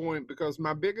standpoint, because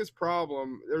my biggest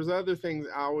problem, there's other things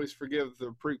I always forgive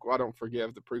the prequel. I don't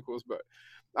forgive the prequels, but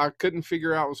I couldn't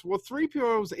figure out was, well,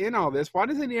 3PO was in all this. Why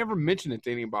doesn't he ever mention it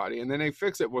to anybody? And then they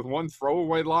fix it with one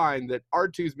throwaway line that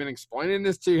R2's been explaining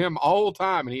this to him all the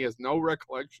time, and he has no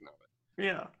recollection of it.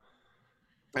 Yeah.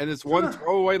 And it's one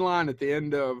throwaway line at the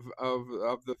end of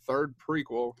the third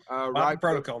prequel. Wipe the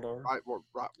protocol droid.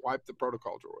 Wipe the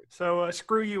protocol droid. So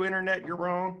screw you, Internet. You're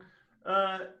wrong.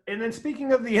 And then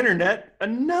speaking of the Internet,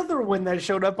 another one that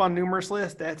showed up on numerous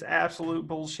lists that's absolute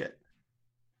bullshit.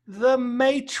 The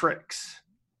Matrix.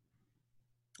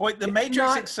 Wait, the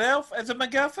Matrix itself as a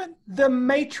MacGuffin? The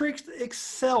Matrix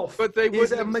itself. But they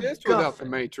wouldn't exist without the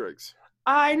Matrix.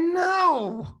 I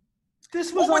know.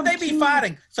 What would they be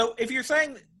fighting? So if you're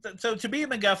saying, so to be a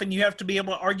MacGuffin, you have to be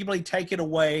able to arguably take it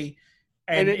away.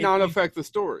 And it not affect the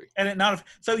story.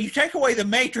 So you take away the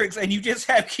Matrix and you just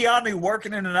have Keanu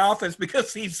working in an office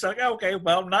because he's like, okay,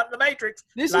 well, not in the Matrix.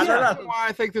 This is why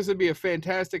I think this would be a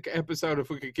fantastic episode if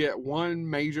we could get one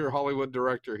major Hollywood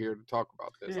director here to talk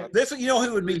about this. Yeah. You know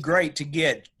who would be great to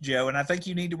get, Joe, and I think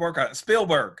you need to work on it?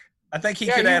 Spielberg. I think he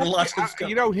could add a lot of stuff.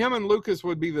 You know, him and Lucas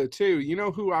would be the two. You know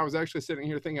who I was actually sitting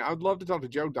here thinking, I would love to talk to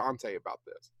Joe Dante about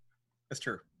this. That's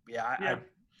true. Yeah.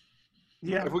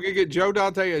 If we could get Joe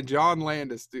Dante and John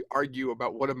Landis to argue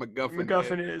about what a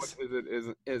MacGuffin is.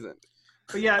 What isn't.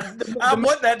 But yeah, I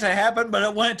want that to happen, but I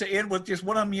want it to end with just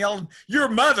one of them yelling, "Your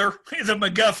mother is a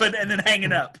MacGuffin," and then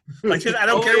hanging up. Like, I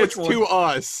don't care which one. It's to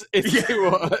us. It's to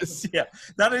us. Yeah,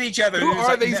 not at each other. Who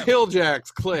are these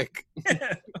Hilljacks? Click.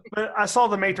 But I saw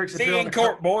the Matrix appear in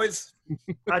court, boys.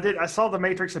 I saw the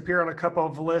Matrix appear on a couple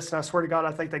of lists, and I swear to God,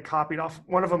 I think they copied off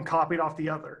one of them. Copied off the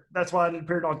other. That's why it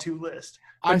appeared on two lists.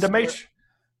 The Matrix.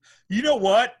 You know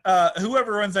what?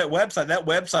 Whoever runs that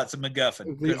website's a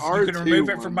MacGuffin. You can remove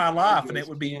it from my life, and it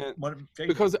would be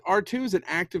because R2 is an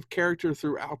active character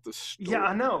throughout the story. Yeah,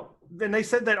 I know. And they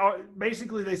said that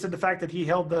basically they said the fact that he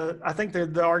held I think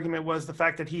the argument was the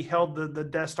fact that he held the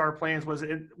Death Star plans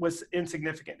was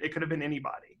insignificant. It could have been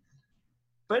anybody.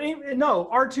 But no,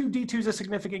 R2-D2 is a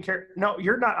significant character. No,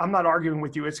 you're not. I'm not arguing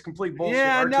with you. It's complete bullshit.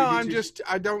 Yeah, no,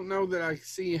 I don't know that I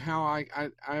see how I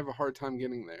have a hard time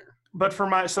getting there. But for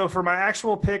my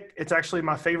actual pick, it's actually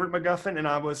my favorite MacGuffin, and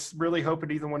I was really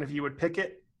hoping either one of you would pick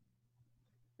it.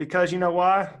 Because you know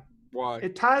why? Why?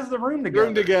 It ties the room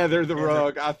together. The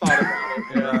rug. I thought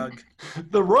about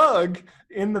it. The rug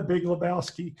in The Big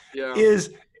Lebowski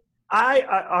is, I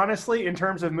honestly, in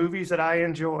terms of movies that I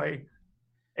enjoy,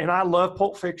 and I love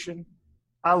Pulp Fiction,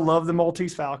 I love The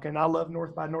Maltese Falcon, I love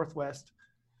North by Northwest,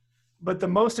 but the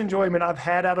most enjoyment I've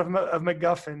had out of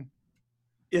MacGuffin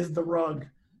is the rug.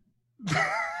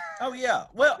 Oh yeah,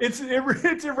 well, it's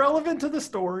irrelevant to the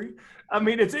story. I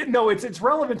mean, it's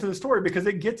relevant to the story because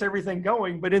it gets everything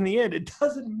going. But in the end, it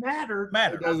doesn't matter.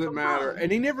 It doesn't matter,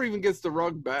 and he never even gets the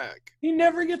rug back. He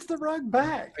never gets the rug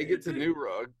back. He gets a new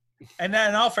rug. And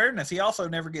in all fairness, he also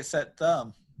never gets that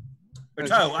thumb or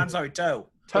toe. I'm sorry, toe.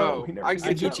 Toe. I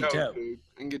can get you a toe. Dude.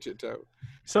 I can get you a toe.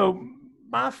 So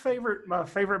my favorite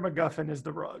MacGuffin is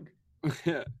the rug.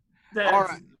 Yeah. All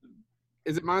right.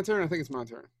 Is it my turn? I think it's my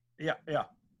turn. Yeah.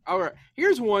 All right.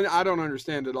 Here's one I don't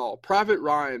understand at all. Private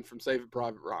Ryan from Saving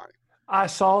Private Ryan. I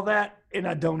saw that, and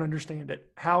I don't understand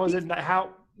it. How is it? How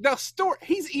the story?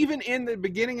 He's even in the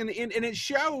beginning and the end, and it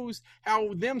shows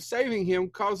how them saving him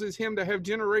causes him to have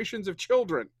generations of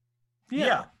children.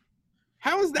 Yeah.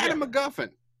 How is that a MacGuffin?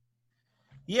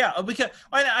 Yeah, because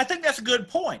I think that's a good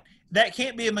point. That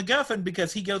can't be a MacGuffin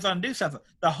because he goes on to do something.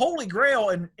 The Holy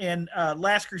Grail in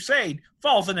Last Crusade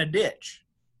falls in a ditch.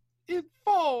 It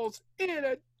falls in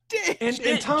a ditch.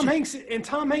 And Tom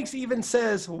Hanks even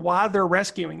says why they're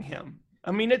rescuing him.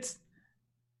 I mean, it's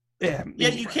yeah.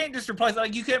 You can't just replace.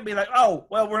 Like, you can't be like, oh,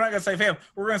 well, we're not going to save him.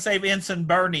 We're going to save Ensign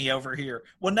Bernie over here.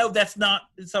 Well, no, that's not.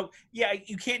 So yeah,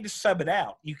 you can't just sub it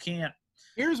out. You can't.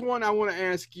 Here's one I want to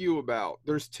ask you about.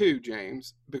 There's two,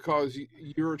 James, because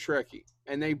you're a Trekkie,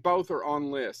 and they both are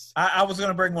on lists. I was going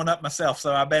to bring one up myself,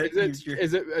 so I bet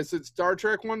is it Star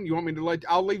Trek one? You want me to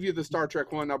I'll leave you the Star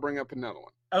Trek one. I'll bring up another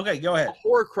one. Okay, go ahead. The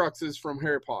Horcruxes from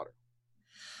Harry Potter.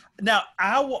 Now,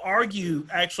 I will argue,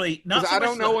 actually, not so I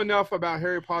don't know enough about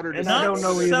Harry Potter. And I don't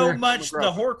know either. So much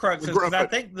the Horcruxes, because I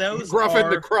think those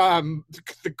are the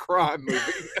crime movie.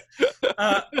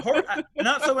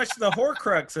 Not so much the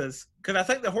Horcruxes, because I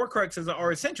think the Horcruxes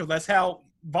are essential. That's how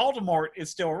Voldemort is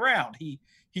still around. He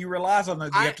relies on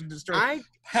those. You have to destroy.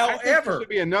 However, I think there should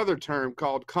be another term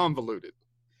called convoluted.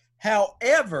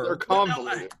 However, they're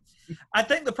convoluted. I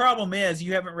think the problem is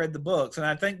you haven't read the books, and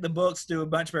I think the books do a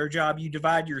much better job. You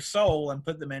divide your soul and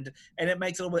put them into, and it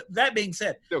makes it a little bit. That being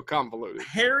said, still convoluted.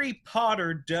 Harry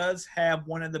Potter does have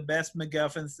one of the best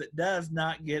MacGuffins that does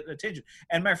not get attention.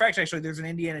 And matter of fact, actually, there's an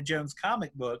Indiana Jones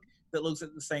comic book that looks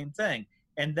at the same thing,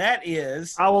 and that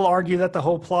is. I will argue that the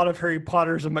whole plot of Harry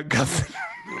Potter is a MacGuffin.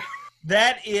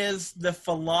 That is the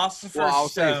Philosopher's Stone. I'll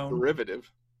say it's derivative.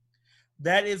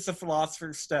 That is the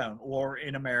Philosopher's Stone, or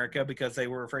in America, because they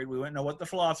were afraid we wouldn't know what the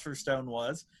Philosopher's Stone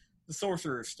was, the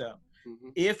Sorcerer's Stone. Mm-hmm.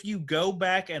 If you go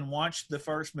back and watch the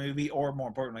first movie, or more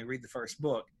importantly, read the first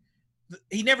book,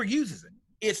 he never uses it.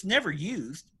 It's never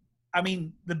used. I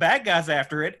mean, the bad guy's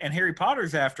after it, and Harry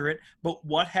Potter's after it, but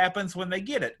what happens when they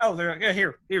get it? Oh, they're like,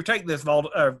 here, take this,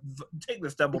 take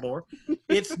this, Dumbledore.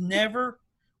 It's never...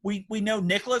 We know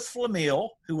Nicholas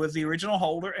Flamel, who was the original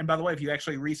holder, and by the way, if you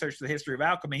actually research the history of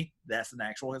alchemy, that's an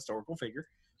actual historical figure.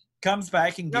 Comes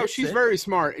back and gets she's very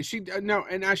smart.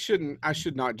 And I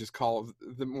should not just call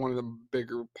one of the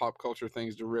bigger pop culture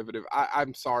things derivative.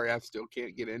 I'm sorry, I still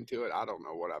can't get into it. I don't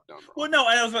know what I've done wrong. Well, no,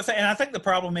 I was about to say, and I think the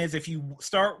problem is if you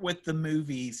start with the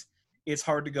movies, it's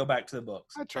hard to go back to the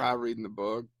books. I try reading the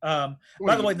book. By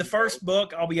the way, the first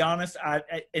book, I'll be honest,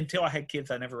 until I had kids,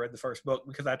 I never read the first book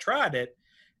because I tried it.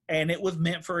 And it was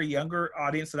meant for a younger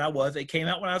audience than I was. It came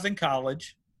out when I was in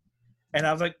college. And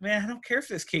I was like, man, I don't care if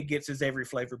this kid gets his every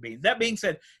flavor bean. That being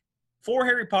said, for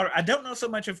Harry Potter, I don't know so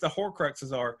much if the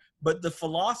Horcruxes are, but the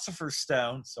Philosopher's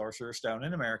Stone, Sorcerer's Stone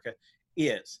in America,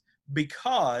 is.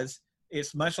 Because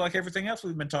it's much like everything else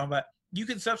we've been talking about. You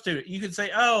can substitute it. You can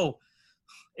say, oh,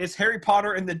 it's Harry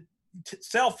Potter and the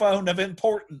cell phone of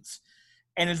importance.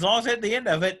 And as long as at the end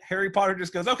of it, Harry Potter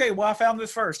just goes, okay, well, I found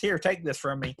this first. Here, take this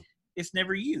from me. It's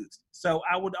never used. So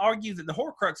I would argue that the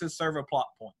Horcruxes serve a plot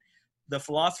point. The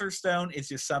Philosopher's Stone is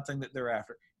just something that they're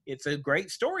after. It's a great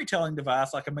storytelling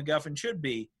device like a MacGuffin should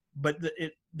be, but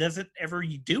it doesn't ever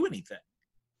do anything.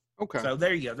 Okay. So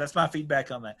there you go. That's my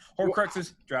feedback on that.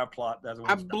 Horcruxes drive plot.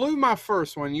 I blew my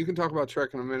first one. You can talk about Trek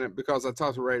in a minute because I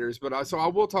talked to Raiders, but I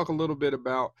will talk a little bit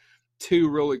about two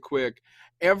really quick.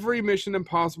 Every Mission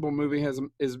Impossible movie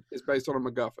is based on a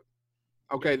MacGuffin.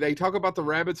 Okay, they talk about the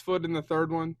rabbit's foot in the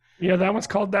third one. Yeah,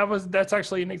 that's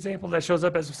actually an example that shows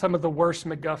up as some of the worst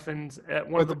MacGuffins,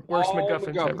 one of the worst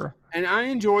MacGuffins ever. And I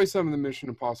enjoy some of the Mission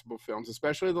Impossible films,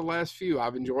 especially the last few.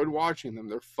 I've enjoyed watching them.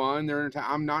 They're fun. They're entertaining.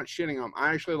 I'm not shitting on them.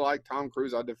 I actually like Tom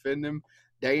Cruise. I defend him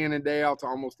day in and day out to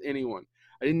almost anyone.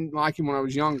 I didn't like him when I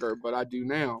was younger, but I do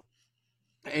now.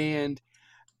 And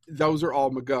those are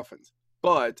all MacGuffins.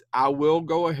 But I will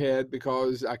go ahead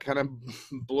because I kind of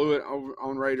blew it over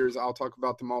on Raiders. I'll talk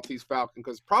about the Maltese Falcon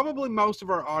because probably most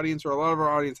of our audience or a lot of our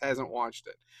audience hasn't watched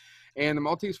it. And the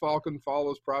Maltese Falcon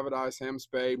follows Private Eye Sam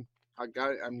Spade.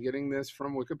 I'm getting this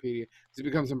from Wikipedia. He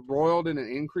becomes embroiled in an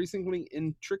increasingly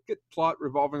intricate plot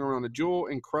revolving around a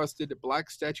jewel-encrusted black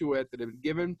statuette that had been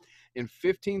given in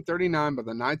 1539 by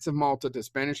the Knights of Malta to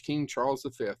Spanish King Charles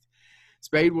V.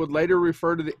 Spade would later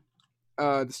refer to the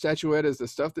statuette is the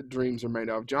stuff that dreams are made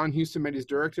of. John Huston made his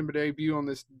directing debut on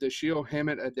this Dashiell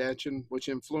Hammett adaptation, which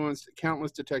influenced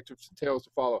countless detective tales to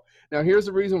follow. Now, here's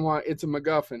the reason why it's a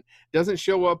MacGuffin. It doesn't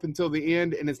show up until the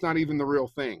end, and it's not even the real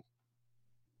thing.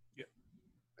 Yeah.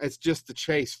 It's just the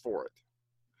chase for it.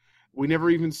 We never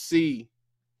even see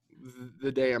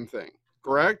the damn thing.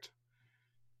 Correct?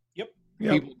 Yep.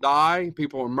 People die,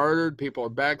 people are murdered, people are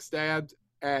backstabbed,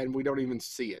 and we don't even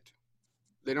see it.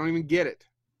 They don't even get it.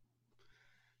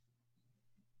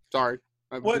 Sorry.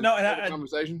 Well, no, and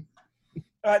conversation.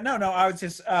 No. I was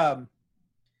just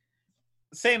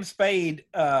Sam Spade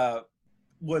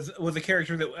was a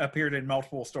character that appeared in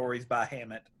multiple stories by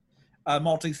Hammett.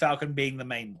 Maltese Falcon being the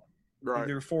main one. Right.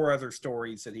 There were 4 other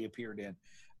stories that he appeared in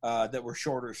that were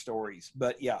shorter stories.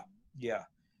 But yeah.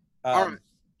 All right,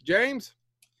 James.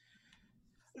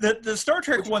 The Star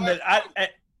Trek one that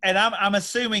and I'm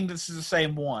assuming this is the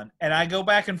same one, and I go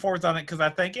back and forth on it because I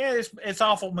think it's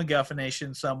awful MacGuffin-ish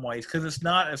in some ways because it's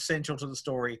not essential to the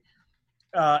story.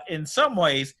 In some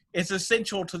ways, it's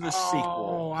essential to the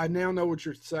sequel. Oh, I now know what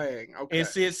you're saying. Okay,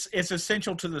 it's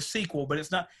essential to the sequel, but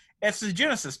it's not. It's the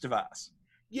Genesis device.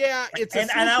 Yeah, it's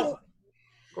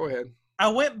go ahead. I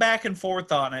went back and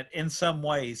forth on it in some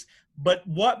ways, but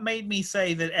what made me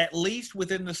say that at least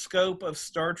within the scope of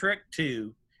Star Trek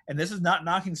II, and this is not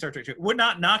knocking Star Trek II, we're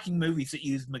not knocking movies that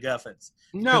use MacGuffins.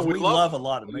 No, we love a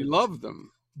lot of movies. We love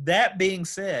them. That being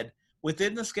said,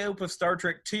 within the scope of Star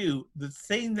Trek II, the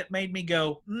thing that made me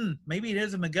go, maybe it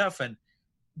is a MacGuffin,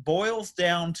 boils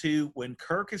down to when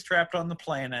Kirk is trapped on the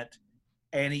planet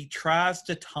and he tries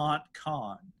to taunt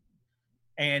Khan.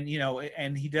 And,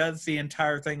 and he does the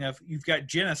entire thing of, you've got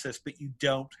Genesis, but you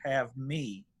don't have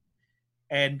me.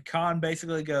 And Khan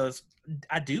basically goes,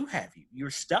 I do have you. You're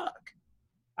stuck.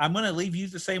 I'm going to leave you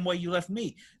the same way you left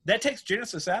me. That takes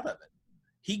Genesis out of it.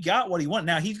 He got what he wanted.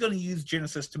 Now, he's going to use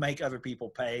Genesis to make other people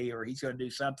pay, or he's going to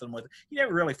do something with it. You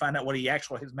never really find out what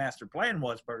his master plan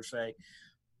was, per se.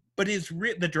 But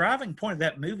the driving point of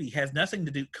that movie has nothing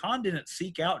to do. Khan didn't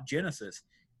seek out Genesis.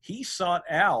 He sought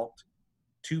out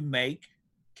to make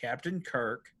Captain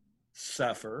Kirk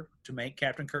suffer, to make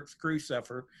Captain Kirk's crew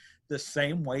suffer the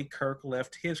same way Kirk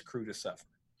left his crew to suffer,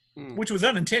 which was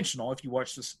unintentional if you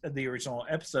watch the original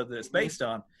episode that it's based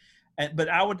on. But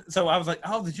I was like,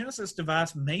 oh, the Genesis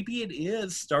device, maybe it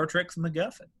is Star Trek's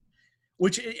MacGuffin,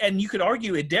 and you could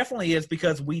argue it definitely is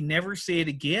because we never see it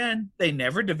again. They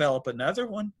never develop another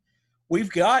one.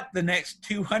 We've got the next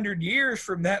 200 years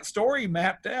from that story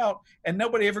mapped out, and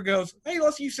nobody ever goes, hey,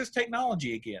 let's use this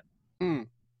technology again.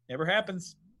 Never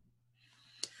happens.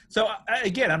 So,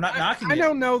 again, I'm not knocking it. I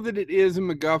don't know that it is a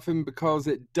MacGuffin because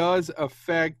it does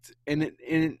affect, and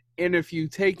if you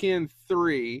take in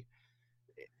 3,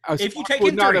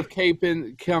 would not have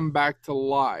come back to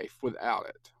life without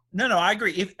it. No, I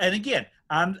agree. And again,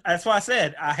 that's why I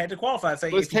said I had to qualify.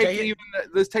 Let's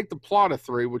take the plot of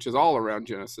 3, which is all around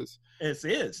Genesis. It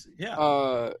is,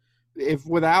 yeah. If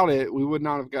without it, we would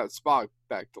not have got Spock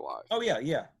back to life. Oh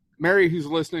yeah. Mary, who's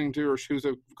listening to her, who's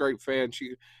a great fan.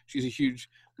 She's a huge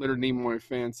Leonard Nimoy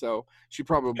fan, so she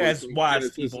probably, as wise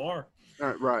people are,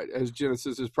 right? As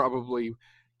Genesis is probably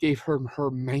gave her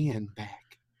man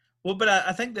back. Well, but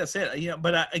I think that's it.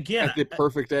 But again, at the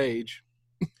perfect age.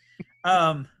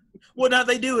 Well, now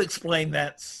they do explain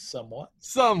that somewhat.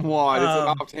 It's an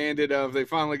offhanded of they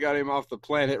finally got him off the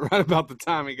planet right about the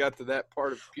time he got to that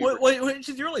part of puberty. Which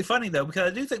is really funny though,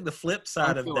 because I do think the flip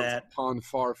side of that. Pond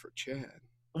far for Chad.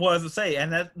 Well, as I say,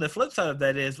 and the flip side of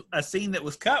that is a scene that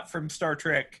was cut from Star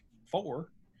Trek 4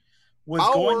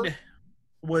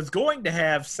 was going to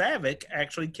have Saavik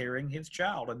actually carrying his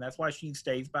child, and that's why she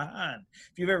stays behind.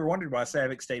 If you've ever wondered why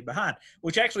Saavik stayed behind,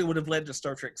 which actually would have led to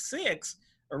Star Trek 6.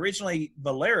 Originally,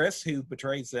 Valeris, who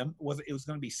betrays them, it was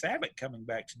going to be Saavik coming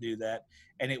back to do that,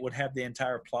 and it would have the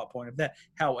entire plot point of that.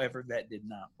 However, that did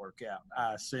not work out.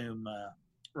 I assume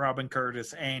Robin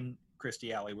Curtis and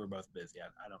Christy Alley were both busy.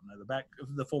 I don't know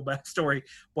the full backstory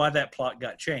why that plot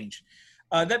got changed.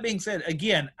 That being said,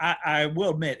 again, I will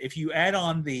admit, if you add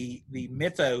on the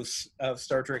mythos of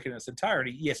Star Trek in its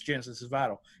entirety, yes, Genesis is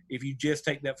vital. If you just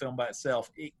take that film by itself,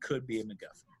 it could be a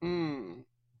MacGuffin.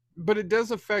 But it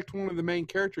does affect one of the main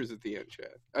characters at the end,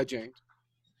 Chad. James.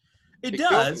 It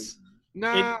does.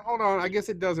 Hold on. I guess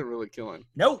it doesn't really kill him.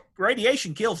 Nope.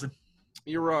 Radiation kills him.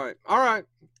 You're right. All right.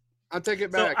 I take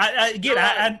it back.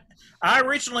 So I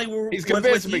originally were. He's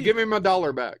convinced me. Give me my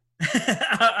 $1 back.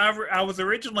 I was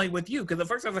originally with you because the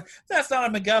first I was like, that's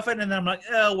not a MacGuffin, and I'm like,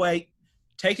 oh wait,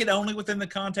 take it only within the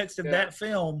context of that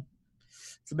film.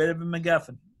 It's a bit of a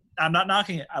MacGuffin. I'm not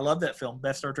knocking it. I love that film.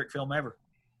 Best Star Trek film ever.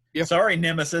 Yep. Sorry,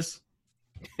 Nemesis.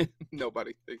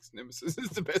 Nobody thinks Nemesis is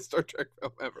the best Star Trek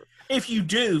film ever. If you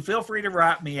do, feel free to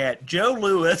write me at Joe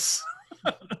Lewis.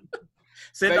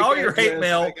 Send all your hate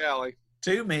mail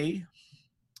to me.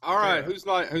 All right, who's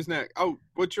next? Oh,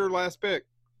 what's your last pick?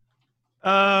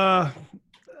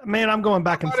 Man, I'm going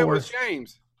back and forth. It was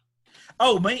James.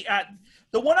 Oh, me.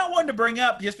 The one I wanted to bring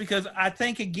up, just because I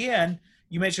think, again,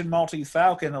 you mentioned Maltese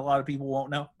Falcon. A lot of people won't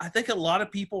know. I think a lot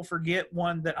of people forget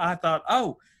one that I thought,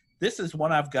 oh, this is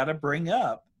one I've got to bring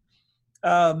up.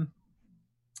 I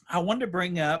wanted to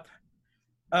bring up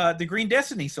the Green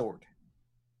Destiny sword.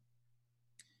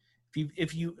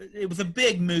 It was a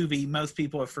big movie most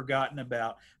people have forgotten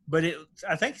about, but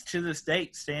I think to this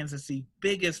date stands as the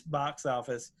biggest box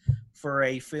office for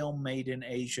a film made in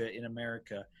Asia in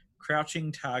America.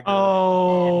 Crouching Tiger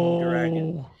and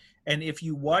Dragon. And if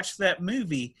you watch that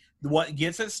movie, what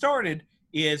gets it started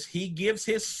is he gives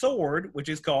his sword, which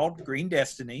is called Green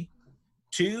Destiny,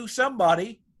 to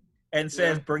somebody and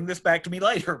says, bring this back to me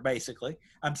later, basically.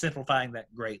 I'm simplifying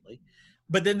that greatly.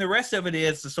 But then the rest of it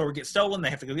is the sword gets stolen. They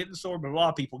have to go get the sword, but a lot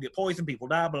of people get poisoned, people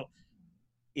die. But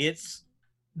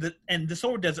the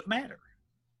sword doesn't matter.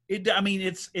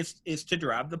 It's to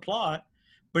drive the plot.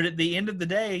 But at the end of the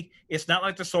day, it's not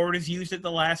like the sword is used at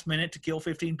the last minute to kill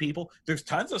 15 people. There's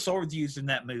tons of swords used in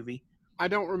that movie. I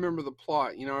don't remember the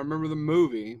plot. I remember the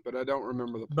movie, but I don't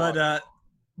remember the plot.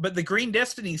 But the Green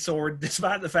Destiny sword,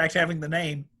 despite the fact having the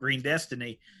name Green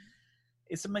Destiny,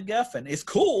 it's a MacGuffin. It's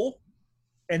cool.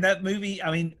 And that movie,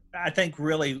 I think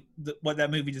really what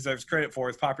that movie deserves credit for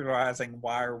is popularizing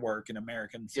wire work in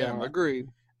American cinema. Yeah, agreed.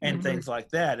 And things like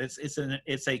that.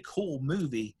 It's a cool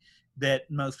movie that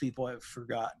most people have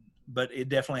forgotten, but it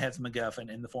definitely has a MacGuffin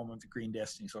in the form of the Green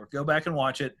Destiny sword. Go back and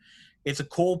watch it. It's a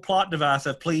cool plot device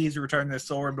of please return this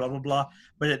sword, blah, blah, blah.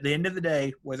 But at the end of the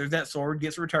day, whether that sword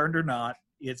gets returned or not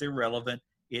is irrelevant.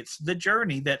 It's the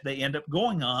journey that they end up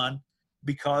going on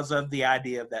because of the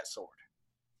idea of that sword.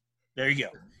 There you go.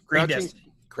 Green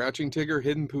Destiny. Crouching Tiger,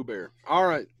 Hidden Pooh Bear. All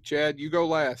right, Chad, you go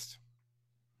last.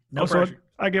 No pressure. So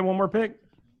I get one more pick?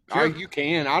 Sure. You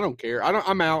can. I don't care.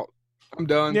 I'm out. I'm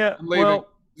done. Yeah, I'm leaving. well,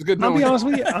 it's good I'll be honest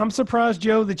with you. I'm surprised,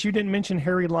 Joe, that you didn't mention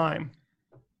Harry Lime.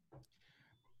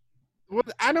 Well,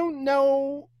 I don't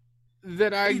know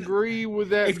that I agree with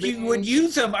that. If you would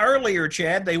use them earlier,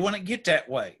 Chad, they wouldn't get that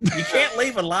way. You can't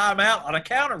leave a lime out on a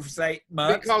counter for 8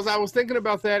 months. Because I was thinking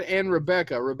about that and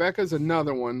Rebecca. Rebecca's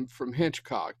another one from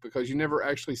Hitchcock because you never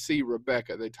actually see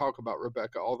Rebecca. They talk about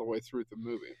Rebecca all the way through the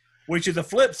movie. Which is the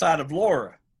flip side of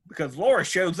Laura. Because Laura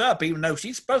shows up even though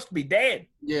she's supposed to be dead.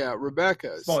 Yeah,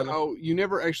 Rebecca. Spoiler. So you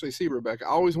never actually see Rebecca. I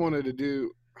always wanted to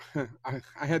do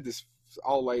I had this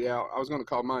all laid out. I was going to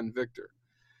call mine Victor.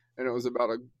 And it was about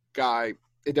a guy.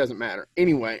 It doesn't matter.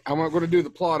 Anyway, I'm not going to do the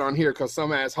plot on here because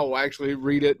some asshole actually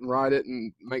read it and write it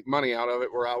and make money out of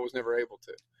it where I was never able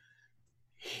to.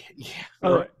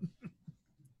 Yeah.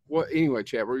 Well, anyway,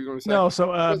 Chad, what were you going to say? No, so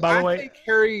by the way, I think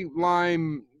Harry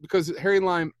Lime, because Harry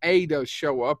Lime, A, does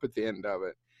show up at the end of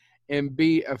it, and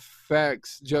B,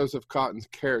 affects Joseph Cotton's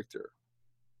character.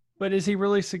 But is he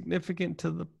really significant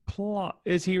to the plot?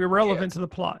 Is he irrelevant to the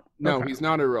plot? No, Okay. He's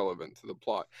not irrelevant to the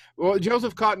plot. Well,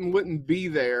 Joseph Cotton wouldn't be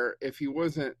there if he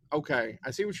wasn't. Okay,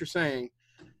 I see what you're saying.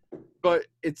 But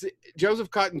it's Joseph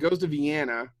Cotton goes to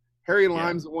Vienna. Harry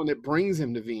Lime's the one that brings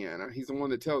him to Vienna. He's the one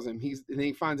that tells him and then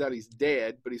he finds out he's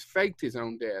dead, but he's faked his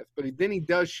own death. But then he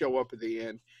does show up at the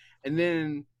end. And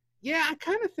then, yeah, I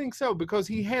kind of think so because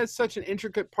he has such an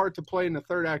intricate part to play in the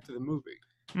third act of the movie.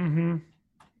 Mm-hmm.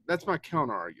 That's my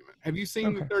counter argument. Have you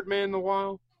seen The Third Man in the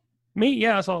Wild? Me?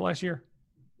 Yeah, I saw it last year.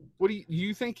 What do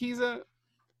you think he's a?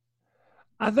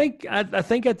 I think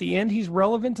at the end he's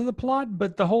relevant to the plot,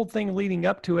 but the whole thing leading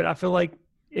up to it, I feel like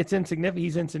it's insignificant.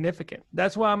 He's insignificant.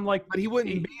 That's why I'm like. But he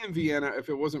wouldn't be in Vienna if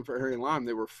it wasn't for Harry Lime.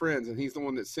 They were friends, and he's the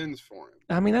one that sends for him.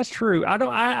 I mean, that's true.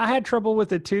 I had trouble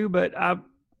with it too, but I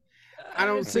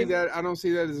don't see that. I don't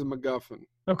see that as a MacGuffin.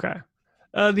 Okay.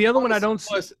 The other one I don't.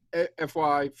 Plus,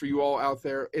 FYI, for you all out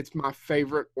there, it's my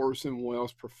favorite Orson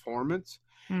Welles performance,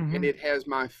 and it has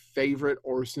my favorite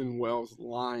Orson Welles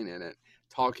line in it.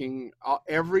 Talking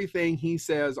everything he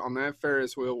says on that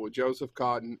Ferris wheel with Joseph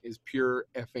Cotton is pure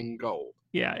effing gold.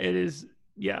 Yeah, it is.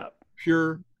 Yeah,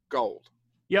 pure gold.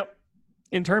 Yep.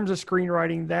 In terms of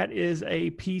screenwriting, that is a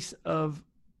piece of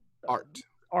art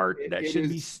that should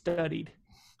be studied.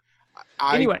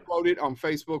 I quote it on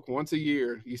Facebook once a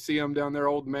year. You see him down there,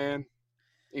 old man.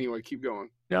 Anyway, keep going.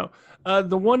 No,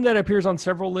 the one that appears on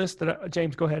several lists that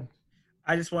James, go ahead.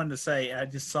 I just wanted to say, I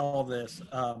just saw this.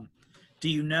 Do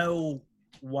you know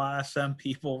why some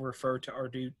people refer to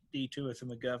R2-D2 as a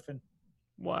MacGuffin?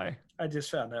 Why? I just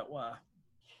found out why.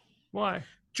 Why?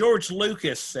 George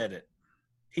Lucas said it.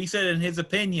 He said, in his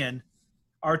opinion,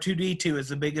 R2-D2 is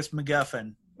the biggest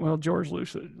MacGuffin. Well, George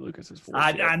Lucas is full.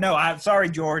 I know. I'm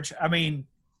sorry, George. I mean,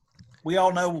 we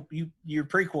all know your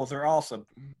prequels are awesome.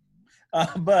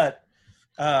 But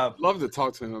love to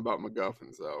talk to him about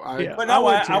MacGuffins, though.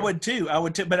 I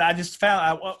would too. But I just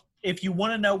found if you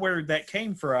want to know where that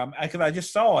came from, because I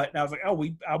just saw it and I was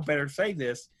like, I better say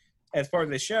this as part of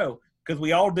the show because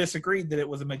we all disagreed that it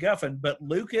was a MacGuffin. But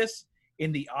Lucas,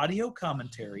 in the audio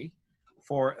commentary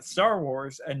for Star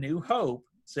Wars: A New Hope,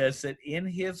 says that in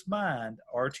his mind,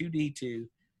 R2-D2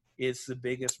 is the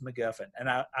biggest MacGuffin, and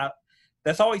I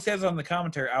that's all he says on the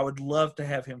commentary. I would love to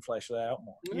have him flesh that out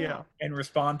more. Yeah. And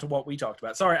respond to what we talked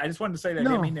about. Sorry, I just wanted to say that. I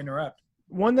didn't mean to interrupt.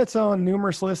 One that's on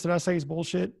numerous lists that I say is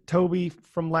bullshit. Toby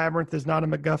from Labyrinth is not a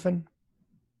MacGuffin.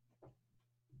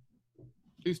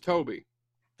 Who's Toby?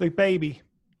 The baby.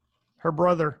 Her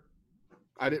brother.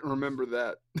 I didn't remember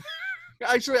that.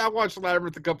 Actually, I watched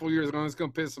Labyrinth a couple years ago. It's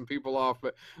going to piss some people off,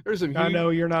 but there's some huge I know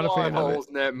you're not a fan of holes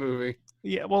in that movie.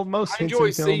 Yeah, well, most I enjoy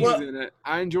Henson scenes films. in it.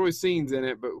 I enjoy scenes in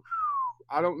it, but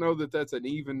I don't know that that's an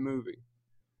even movie.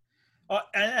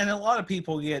 And a lot of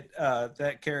people get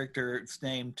that character's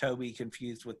name Toby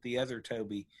confused with the other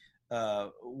Toby,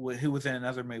 who was in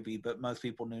another movie, but most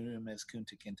people knew him as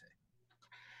Kunta Kinte.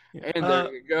 And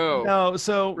there you go. No,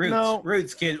 so Roots,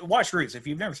 Roots, kid, watch Roots if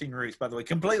you've never seen Roots. By the way,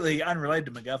 completely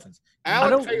unrelated to MacGuffins.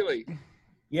 Alex Haley.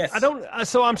 Yes, I don't.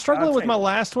 So I'm struggling with my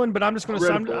last one, but I'm just going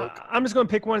to. I'm just going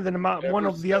to pick one, and then one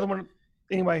of the other one.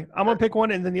 Anyway, I'm going to pick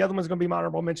one, and then the other one's going to be my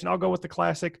honorable mention. I'll go with the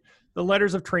classic, The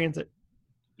Letters of Transit.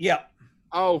 Yeah.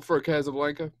 Oh, for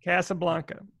Casablanca.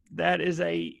 Casablanca. That is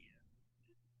a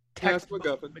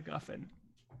MacGuffin.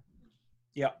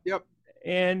 Yeah. Yep.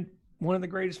 And one of the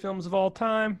greatest films of all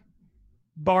time,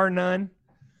 bar none.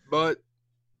 But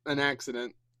an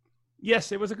accident.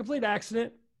 Yes, it was a complete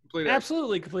accident.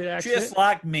 Absolutely complete accident. Just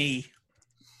like me.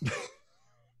 At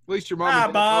least your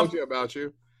mom told you about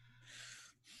you.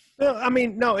 No, I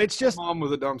mean, no, it's just. Mom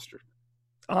was a dumpster.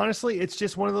 Honestly, it's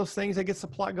just one of those things that gets the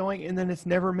plot going and then it's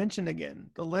never mentioned again.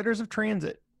 The Letters of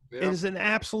Transit is an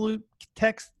absolute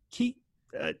text key,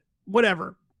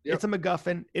 whatever. Yep. It's a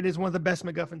MacGuffin. It is one of the best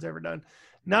MacGuffins ever done.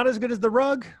 Not as good as The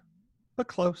Rug, but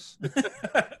close.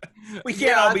 We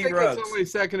can't all be rugs. It's only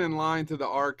second in line to the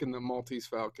Ark and the Maltese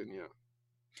Falcon.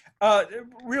 Yeah.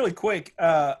 Really quick,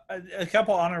 a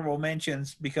couple honorable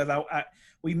mentions because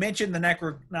we mentioned the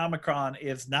Necronomicon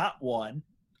is not one.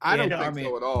 I don't think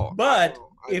so at all. But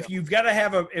if you've got to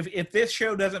have if this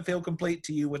show doesn't feel complete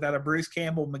to you without a Bruce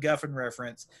Campbell MacGuffin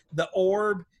reference, the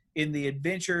orb in The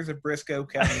Adventures of Briscoe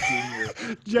County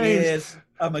Jr. is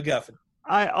a MacGuffin.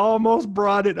 I almost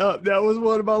brought it up. That was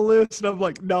one of my lists, and I'm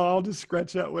like, no, I'll just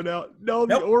scratch that one out. No,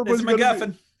 the orb was a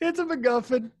MacGuffin. It's a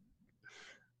MacGuffin.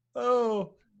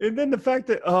 Oh, and then the fact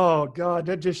that, oh God,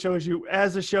 that just shows you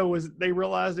as the show they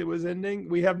realized it was ending.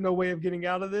 We have no way of getting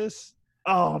out of this.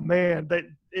 Oh man,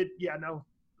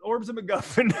 Orb's a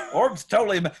MacGuffin. Orb's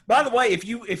totally. By the way, if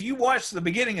you watch the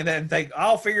beginning of that and think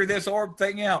I'll figure this orb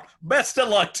thing out, best of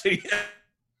luck to you.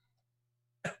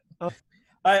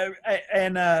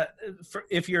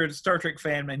 If you're a Star Trek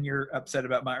fan and you're upset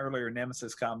about my earlier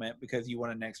Nemesis comment because you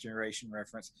want a Next Generation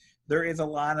reference, there is a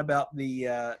line about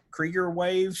the Krieger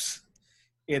waves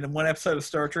in one episode of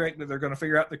Star Trek that they're going to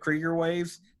figure out the Krieger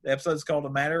waves. The episode's called A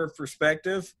Matter of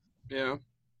Perspective. Yeah.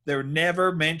 They're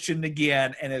never mentioned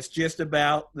again, and it's just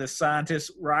about the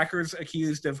scientist. Riker's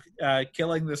accused of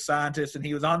killing the scientist, and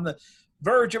he was on the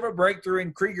verge of a breakthrough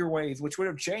in Krieger waves, which would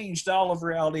have changed all of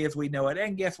reality as we know it.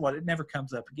 And guess what? It never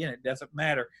comes up again. It doesn't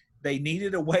matter. They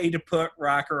needed a way to put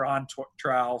Riker on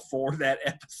trial for that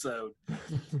episode.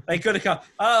 They could have come,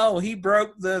 he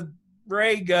broke the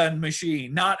ray gun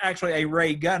machine. Not actually a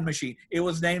ray gun machine. It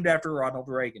was named after Ronald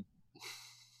Reagan.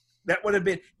 That would have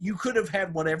been, you could have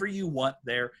had whatever you want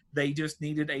there. They just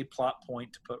needed a plot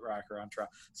point to put Riker on trial.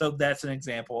 So that's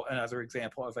another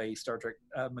example of a Star Trek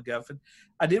MacGuffin.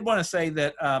 I did want to say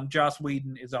that Joss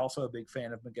Whedon is also a big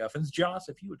fan of MacGuffins. Joss,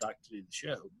 if you would like to do the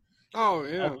show. Oh,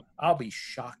 yeah. I'll be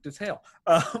shocked as hell.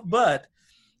 But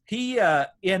he,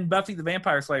 in Buffy the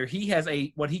Vampire Slayer, he has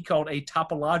what he called a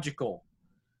topological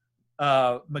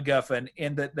MacGuffin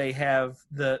in that they have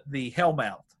the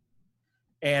Hellmouth.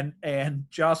 And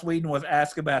Joss Whedon was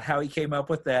asked about how he came up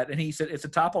with that, and he said it's a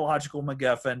topological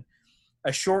MacGuffin,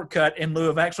 a shortcut in lieu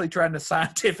of actually trying to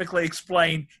scientifically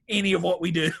explain any of what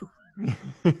we do.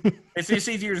 It's just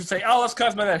easier to say, "Oh, it's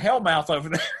caused by that Hellmouth over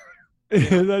there."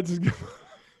 Yeah, that's good.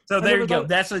 So there you go.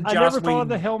 That's a Joss Whedon. I never thought of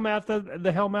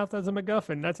the Hellmouth as a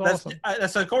MacGuffin. That's awesome.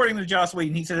 That's according to Joss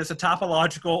Whedon. He said it's a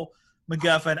topological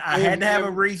MacGuffin. I had to have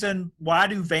a reason. Why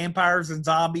do vampires and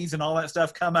zombies and all that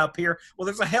stuff come up here? Well,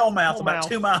 there's a Hellmouth about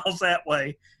 2 miles that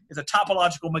way. It's a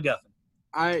topological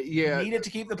MacGuffin. You need it to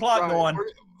keep the plot going.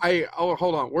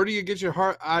 Hold on. Where do you get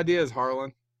your ideas,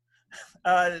 Harlan?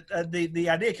 The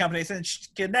idea company sends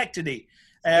Schenectady.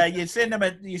 You send them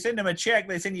a check.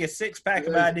 They send you a 6-pack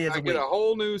of ideas. I get a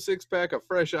whole new 6-pack of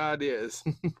fresh ideas.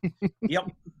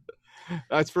 Yep.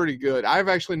 That's pretty good. I've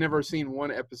actually never seen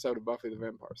one episode of Buffy the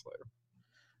Vampire Slayer.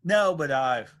 No, but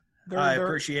I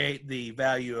appreciate the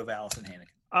value of Allison Hannigan.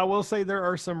 I will say there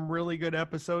are some really good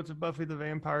episodes of Buffy the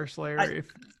Vampire Slayer. I'd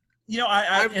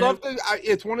love to.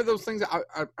 It's one of those things.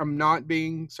 I'm not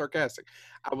being sarcastic.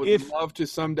 I would love to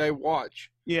someday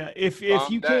watch. Yeah, if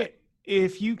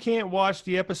you can't watch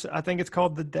the episode, I think it's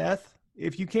called The Death.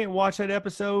 If you can't watch that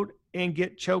episode and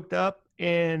get choked up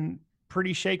and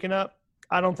pretty shaken up,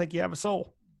 I don't think you have a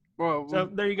soul. Well, so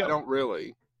there you go. I don't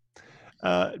really.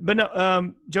 But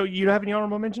no, Joe, you don't have any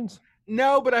honorable mentions?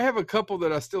 No, but I have a couple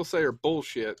that I still say are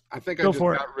bullshit. I think I Go just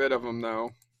for got rid of them,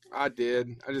 though. I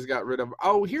did. I just got rid of them.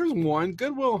 Oh, here's one.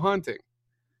 Good Will Hunting.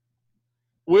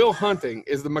 Will Hunting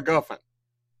is the MacGuffin.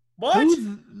 What?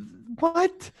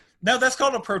 What? No, that's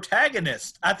called a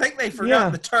protagonist. I think they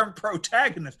forgot the term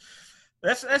protagonist.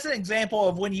 That's an example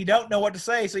of when you don't know what to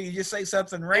say, so you just say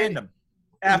something random.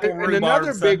 And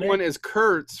another big one is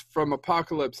Kurtz from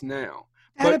Apocalypse Now.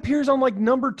 That appears on like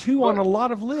number 2 on a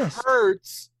lot of lists.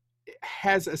 Kurtz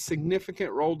has a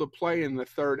significant role to play in the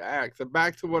third act.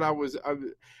 Back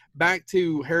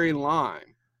to Harry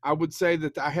Lime. I would say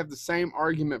that I have the same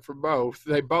argument for both.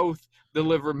 They both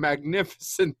deliver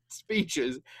magnificent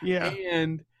speeches. Yeah.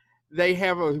 And they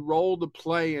have a role to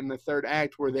play in the third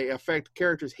act where they affect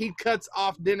characters. He cuts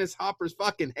off Dennis Hopper's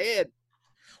fucking head.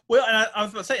 Well, and I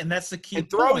was about to say, and that's the key. And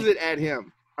throws it at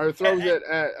him. Or throws it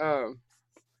at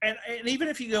and even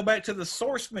if you go back to the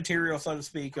source material, so to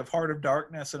speak, of Heart of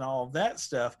Darkness and all of that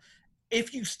stuff,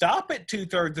 if you stop it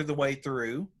 2/3 of the way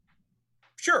through,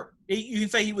 sure, you can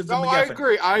say he was the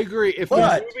MacGuffin. I agree. If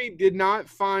the movie did not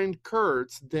find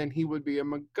Kurtz, then he would be a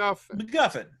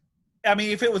MacGuffin. I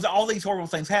mean, if it was all these horrible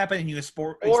things happening, you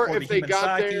explore or if the they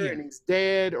got psyche there and he's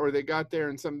dead, or they got there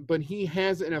and but he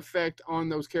has an effect on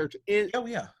those characters. Oh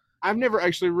yeah, I've never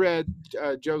actually read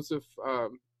Joseph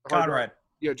Conrad.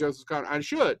 Yeah, Joseph Conrad. I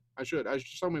should.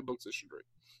 So many books I should read.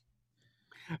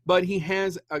 But he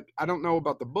has. I don't know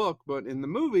about the book, but in the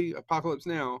movie Apocalypse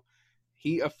Now,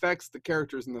 he affects the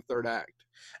characters in the third act.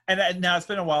 And now it's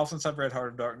been a while since I've read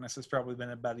Heart of Darkness. It's probably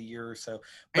been about a year or so.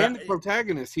 But and the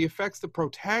protagonist, he affects the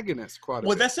protagonist quite a bit.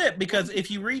 Well, that's it. Because if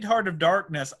you read Heart of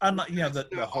Darkness, unlike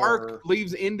the horror arc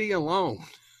leaves Indy alone.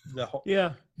 The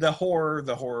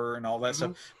horror, and all that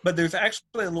stuff. But there's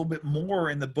actually a little bit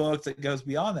more in the book that goes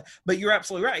beyond that. But you're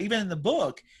absolutely right. Even in the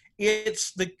book,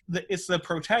 it's the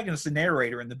protagonist, the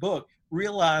narrator in the book,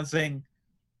 realizing,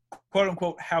 quote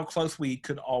unquote, how close we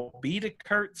could all be to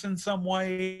Kurtz in some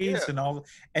ways, and all.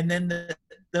 And then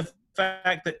the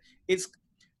fact that it's,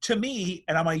 to me,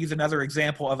 and I'm going to use another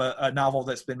example of a novel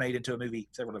that's been made into a movie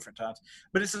several different times,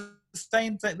 but it's the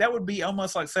same thing. That would be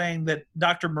almost like saying that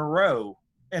Dr. Moreau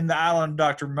and the Island of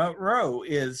Dr. Moreau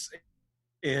is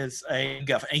a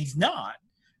MacGuffin. And he's not,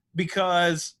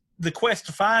 because the quest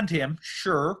to find him,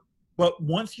 sure, but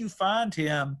once you find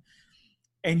him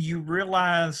and you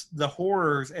realize the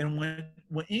horrors, and when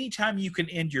anytime you can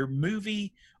end your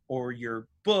movie or your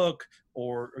book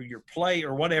or your play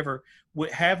or whatever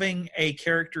with having a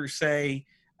character say,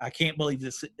 I can't believe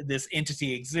this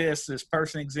entity exists, this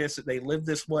person exists, that they live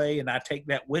this way, and I take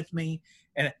that with me,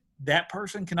 and that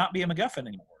person cannot be a MacGuffin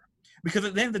anymore. Because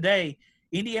at the end of the day,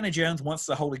 Indiana Jones wants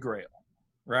the Holy Grail,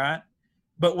 right?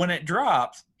 But when it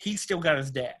drops, he's still got his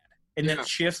dad. And then it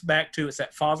shifts back to, it's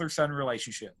that father-son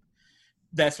relationship.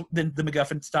 Then the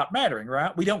MacGuffin stopped mattering,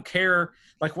 right? We don't care.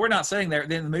 Like, we're not sitting there at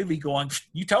the end of the movie going,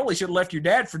 you totally should have left your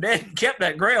dad for dead and kept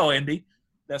that Grail, Indy.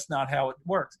 That's not how it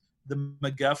works. The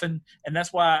MacGuffin, and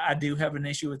that's why I do have an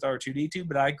issue with R2-D2,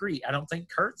 but I agree. I don't think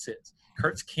Kurtz is.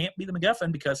 Kurtz can't be the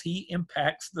MacGuffin because he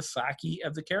impacts the psyche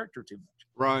of the character too much.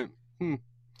 Right.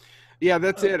 Yeah,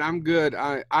 that's it. I'm good.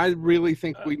 I really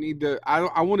think we need to.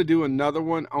 I want to do another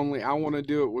one. Only I want to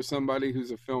do it with somebody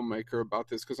who's a filmmaker about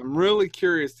this, because I'm really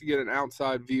curious to get an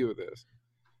outside view of this.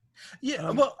 Yeah.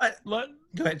 Well,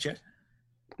 go ahead, Chad.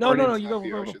 No. You go.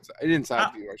 An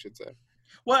inside view, I should say.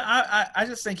 Well, I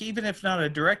just think, even if not a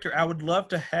director, I would love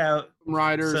to have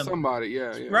writer, somebody,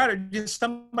 yeah. Writer, just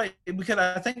somebody, because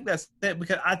I think that's it.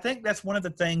 Because I think that's one of the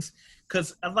things.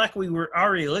 Because like we were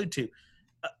already alluded to,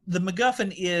 the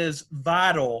MacGuffin is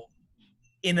vital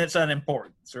in its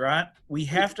unimportance, right? We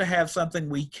have to have something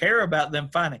we care about them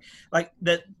finding, like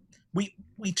that.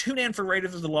 We tune in for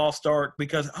Raiders of the Lost Ark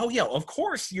because, oh yeah, of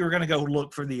course you're going to go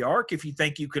look for the Ark if you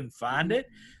think you can find it,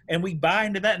 and we buy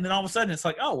into that, and then all of a sudden it's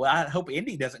like, oh, well, I hope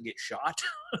Indy doesn't get shot.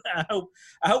 I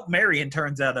hope Marion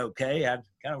turns out okay. I'm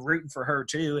kind of rooting for her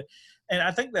too, and I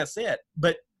think that's it.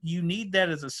 But you need that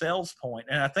as a sales point,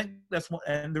 and I think that's what.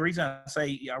 And the reason I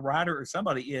say a writer or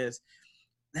somebody is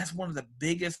that's one of the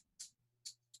biggest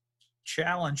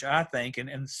challenge, I think,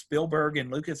 and Spielberg and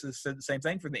Lucas has said the same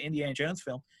thing for the Indiana Jones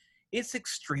film. It's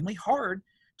extremely hard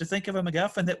to think of a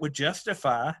MacGuffin that would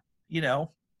justify,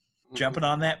 jumping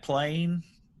on that plane,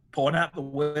 pulling out the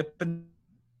weapon.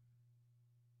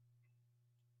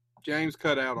 James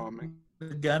cut out on me.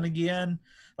 The gun again,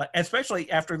 like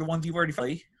especially after the ones you've already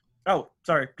played. Oh,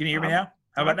 sorry. Can you hear me now?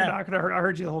 How about now? I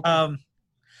heard you the whole time.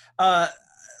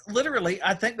 Literally,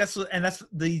 I think that's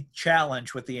the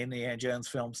challenge with the Indiana Jones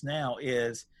films now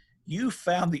is you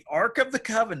found the Ark of the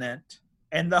Covenant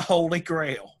and the Holy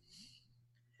Grail.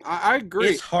 I agree.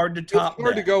 It's hard to top. It's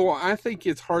hard to go on. I think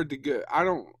it's hard to go.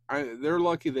 They're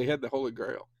lucky they had the Holy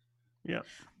Grail. Yeah,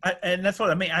 and that's what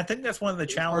I mean. I think that's one of the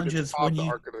challenges when you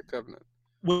Ark of the Covenant.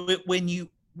 When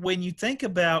you think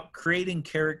about creating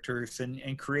characters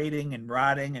and creating and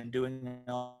writing and doing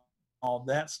all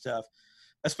that stuff,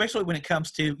 especially when it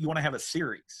comes to you want to have a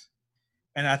series,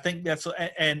 and I think that's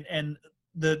and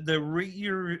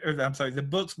the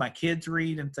books my kids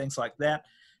read and things like that.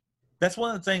 That's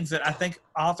one of the things that I think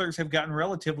authors have gotten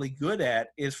relatively good at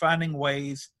is finding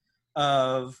ways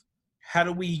of how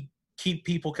do we keep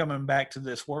people coming back to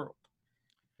this world.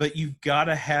 But you've got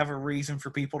to have a reason for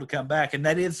people to come back. And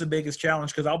that is the biggest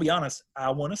challenge because I'll be honest,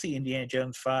 I want to see Indiana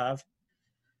Jones 5.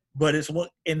 But it's what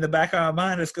in the back of my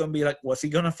mind, it's going to be like, what's he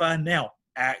going to find now?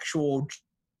 Actual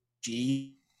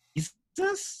Jesus?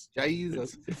 Jesus.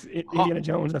 It's Indiana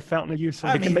Jones, the Fountain of Youth, so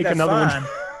they can make that's another fine.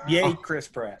 one. Yay, Chris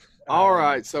Pratt. All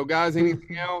right. So, guys,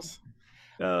 anything else?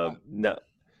 No.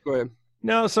 Go ahead.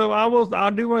 No, so I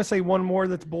do want to say one more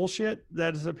that's bullshit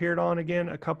that has appeared on, again,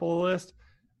 a couple of lists.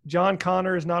 John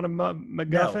Connor is not a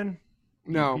MacGuffin.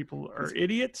 No. People are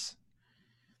idiots.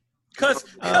 Because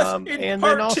in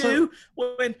part 2,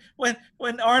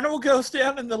 when Arnold goes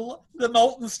down in the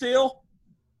molten steel,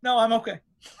 no, I'm okay.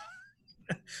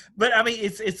 But I mean,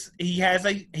 he has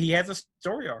a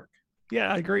story arc.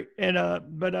 Yeah, I agree. And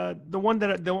but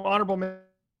the honorable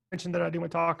mention that I do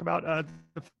want to talk about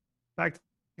the fact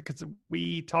because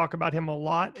we talk about him a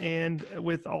lot, and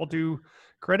with all due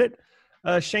credit,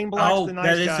 Shane Black's The Nice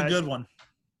Guys. That is a good one.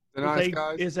 The Nice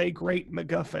Guys is a great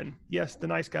MacGuffin. Yes, The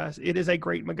Nice Guys. It is a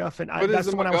great MacGuffin. That's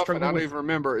the one I was struggling with. I don't even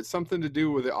remember. It's something to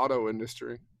do with the auto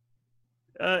industry.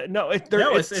 No,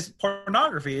 it's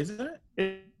pornography, isn't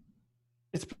it?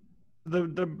 It's the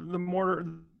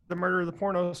murder of the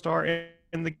porno star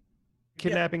and the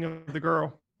kidnapping of the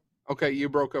girl. Okay, you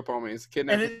broke up on me. It's a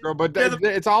kidnapping of the girl, but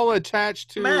it's all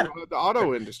attached to the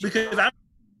auto industry. Because I'm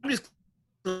just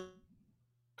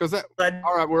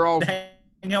all right, we're all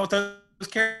hanging out with those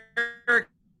characters.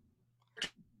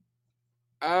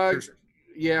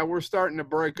 Yeah, we're starting to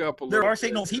break up a little. There are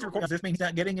signals he's recording. Does this mean he's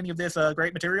not getting any of this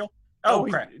great material? Oh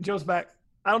crap! Joe's back.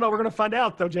 I don't know. We're going to find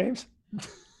out though, James.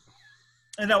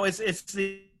 No, it's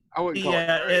the. I wouldn't call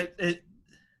it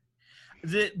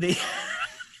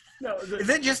No, is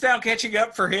it just now catching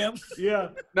up for him? Yeah.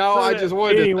 No, I just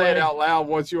wanted to say it out loud.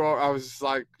 Once I was just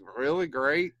like, really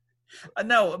great.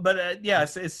 No, but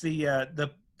yes, it's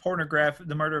the pornographic,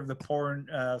 the murder of the porn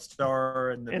star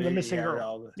and the missing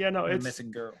girl. The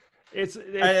missing girl. It's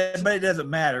but it doesn't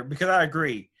matter because I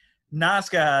agree. Nice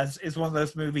Guys is one of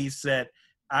those movies that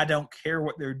I don't care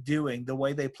what they're doing. The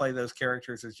way they play those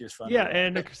characters is just fun. Yeah,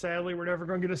 and sadly, we're never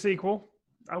going to get a sequel.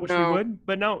 I wish we would,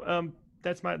 but no.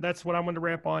 That's what I wanted to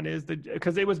wrap on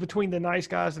because it was between The Nice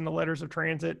Guys and The Letters of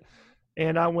Transit,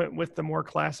 and I went with the more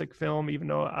classic film, even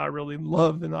though I really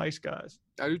love The Nice Guys.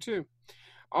 I do too.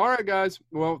 All right, guys.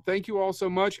 Well, thank you all so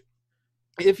much.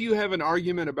 If you have an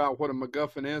argument about what a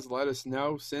MacGuffin is, let us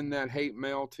know. Send that hate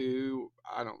mail to,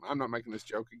 I'm not making this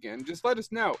joke again. Just let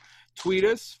us know. Tweet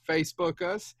us, Facebook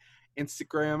us,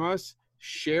 Instagram us,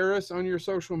 share us on your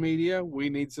social media. We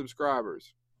need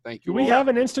subscribers. Thank you. Do we have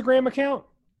an Instagram account?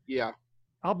 Yeah.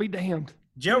 I'll be damned.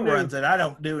 Joe runs it. I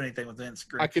don't do anything with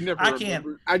Instagram. I can never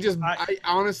remember. I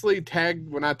honestly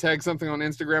when I tag something on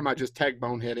Instagram, I just tag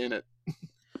Bonehead in it.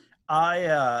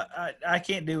 I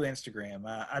can't do Instagram.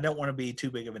 I don't want to be too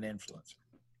big of an influencer.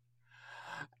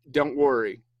 Don't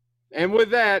worry. And with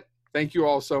that, thank you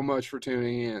all so much for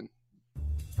tuning in.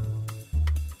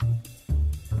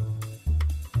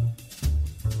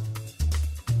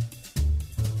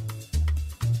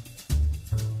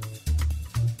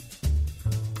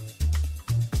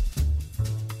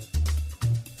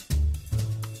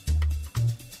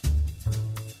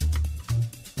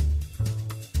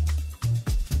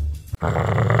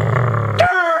 Uh-huh.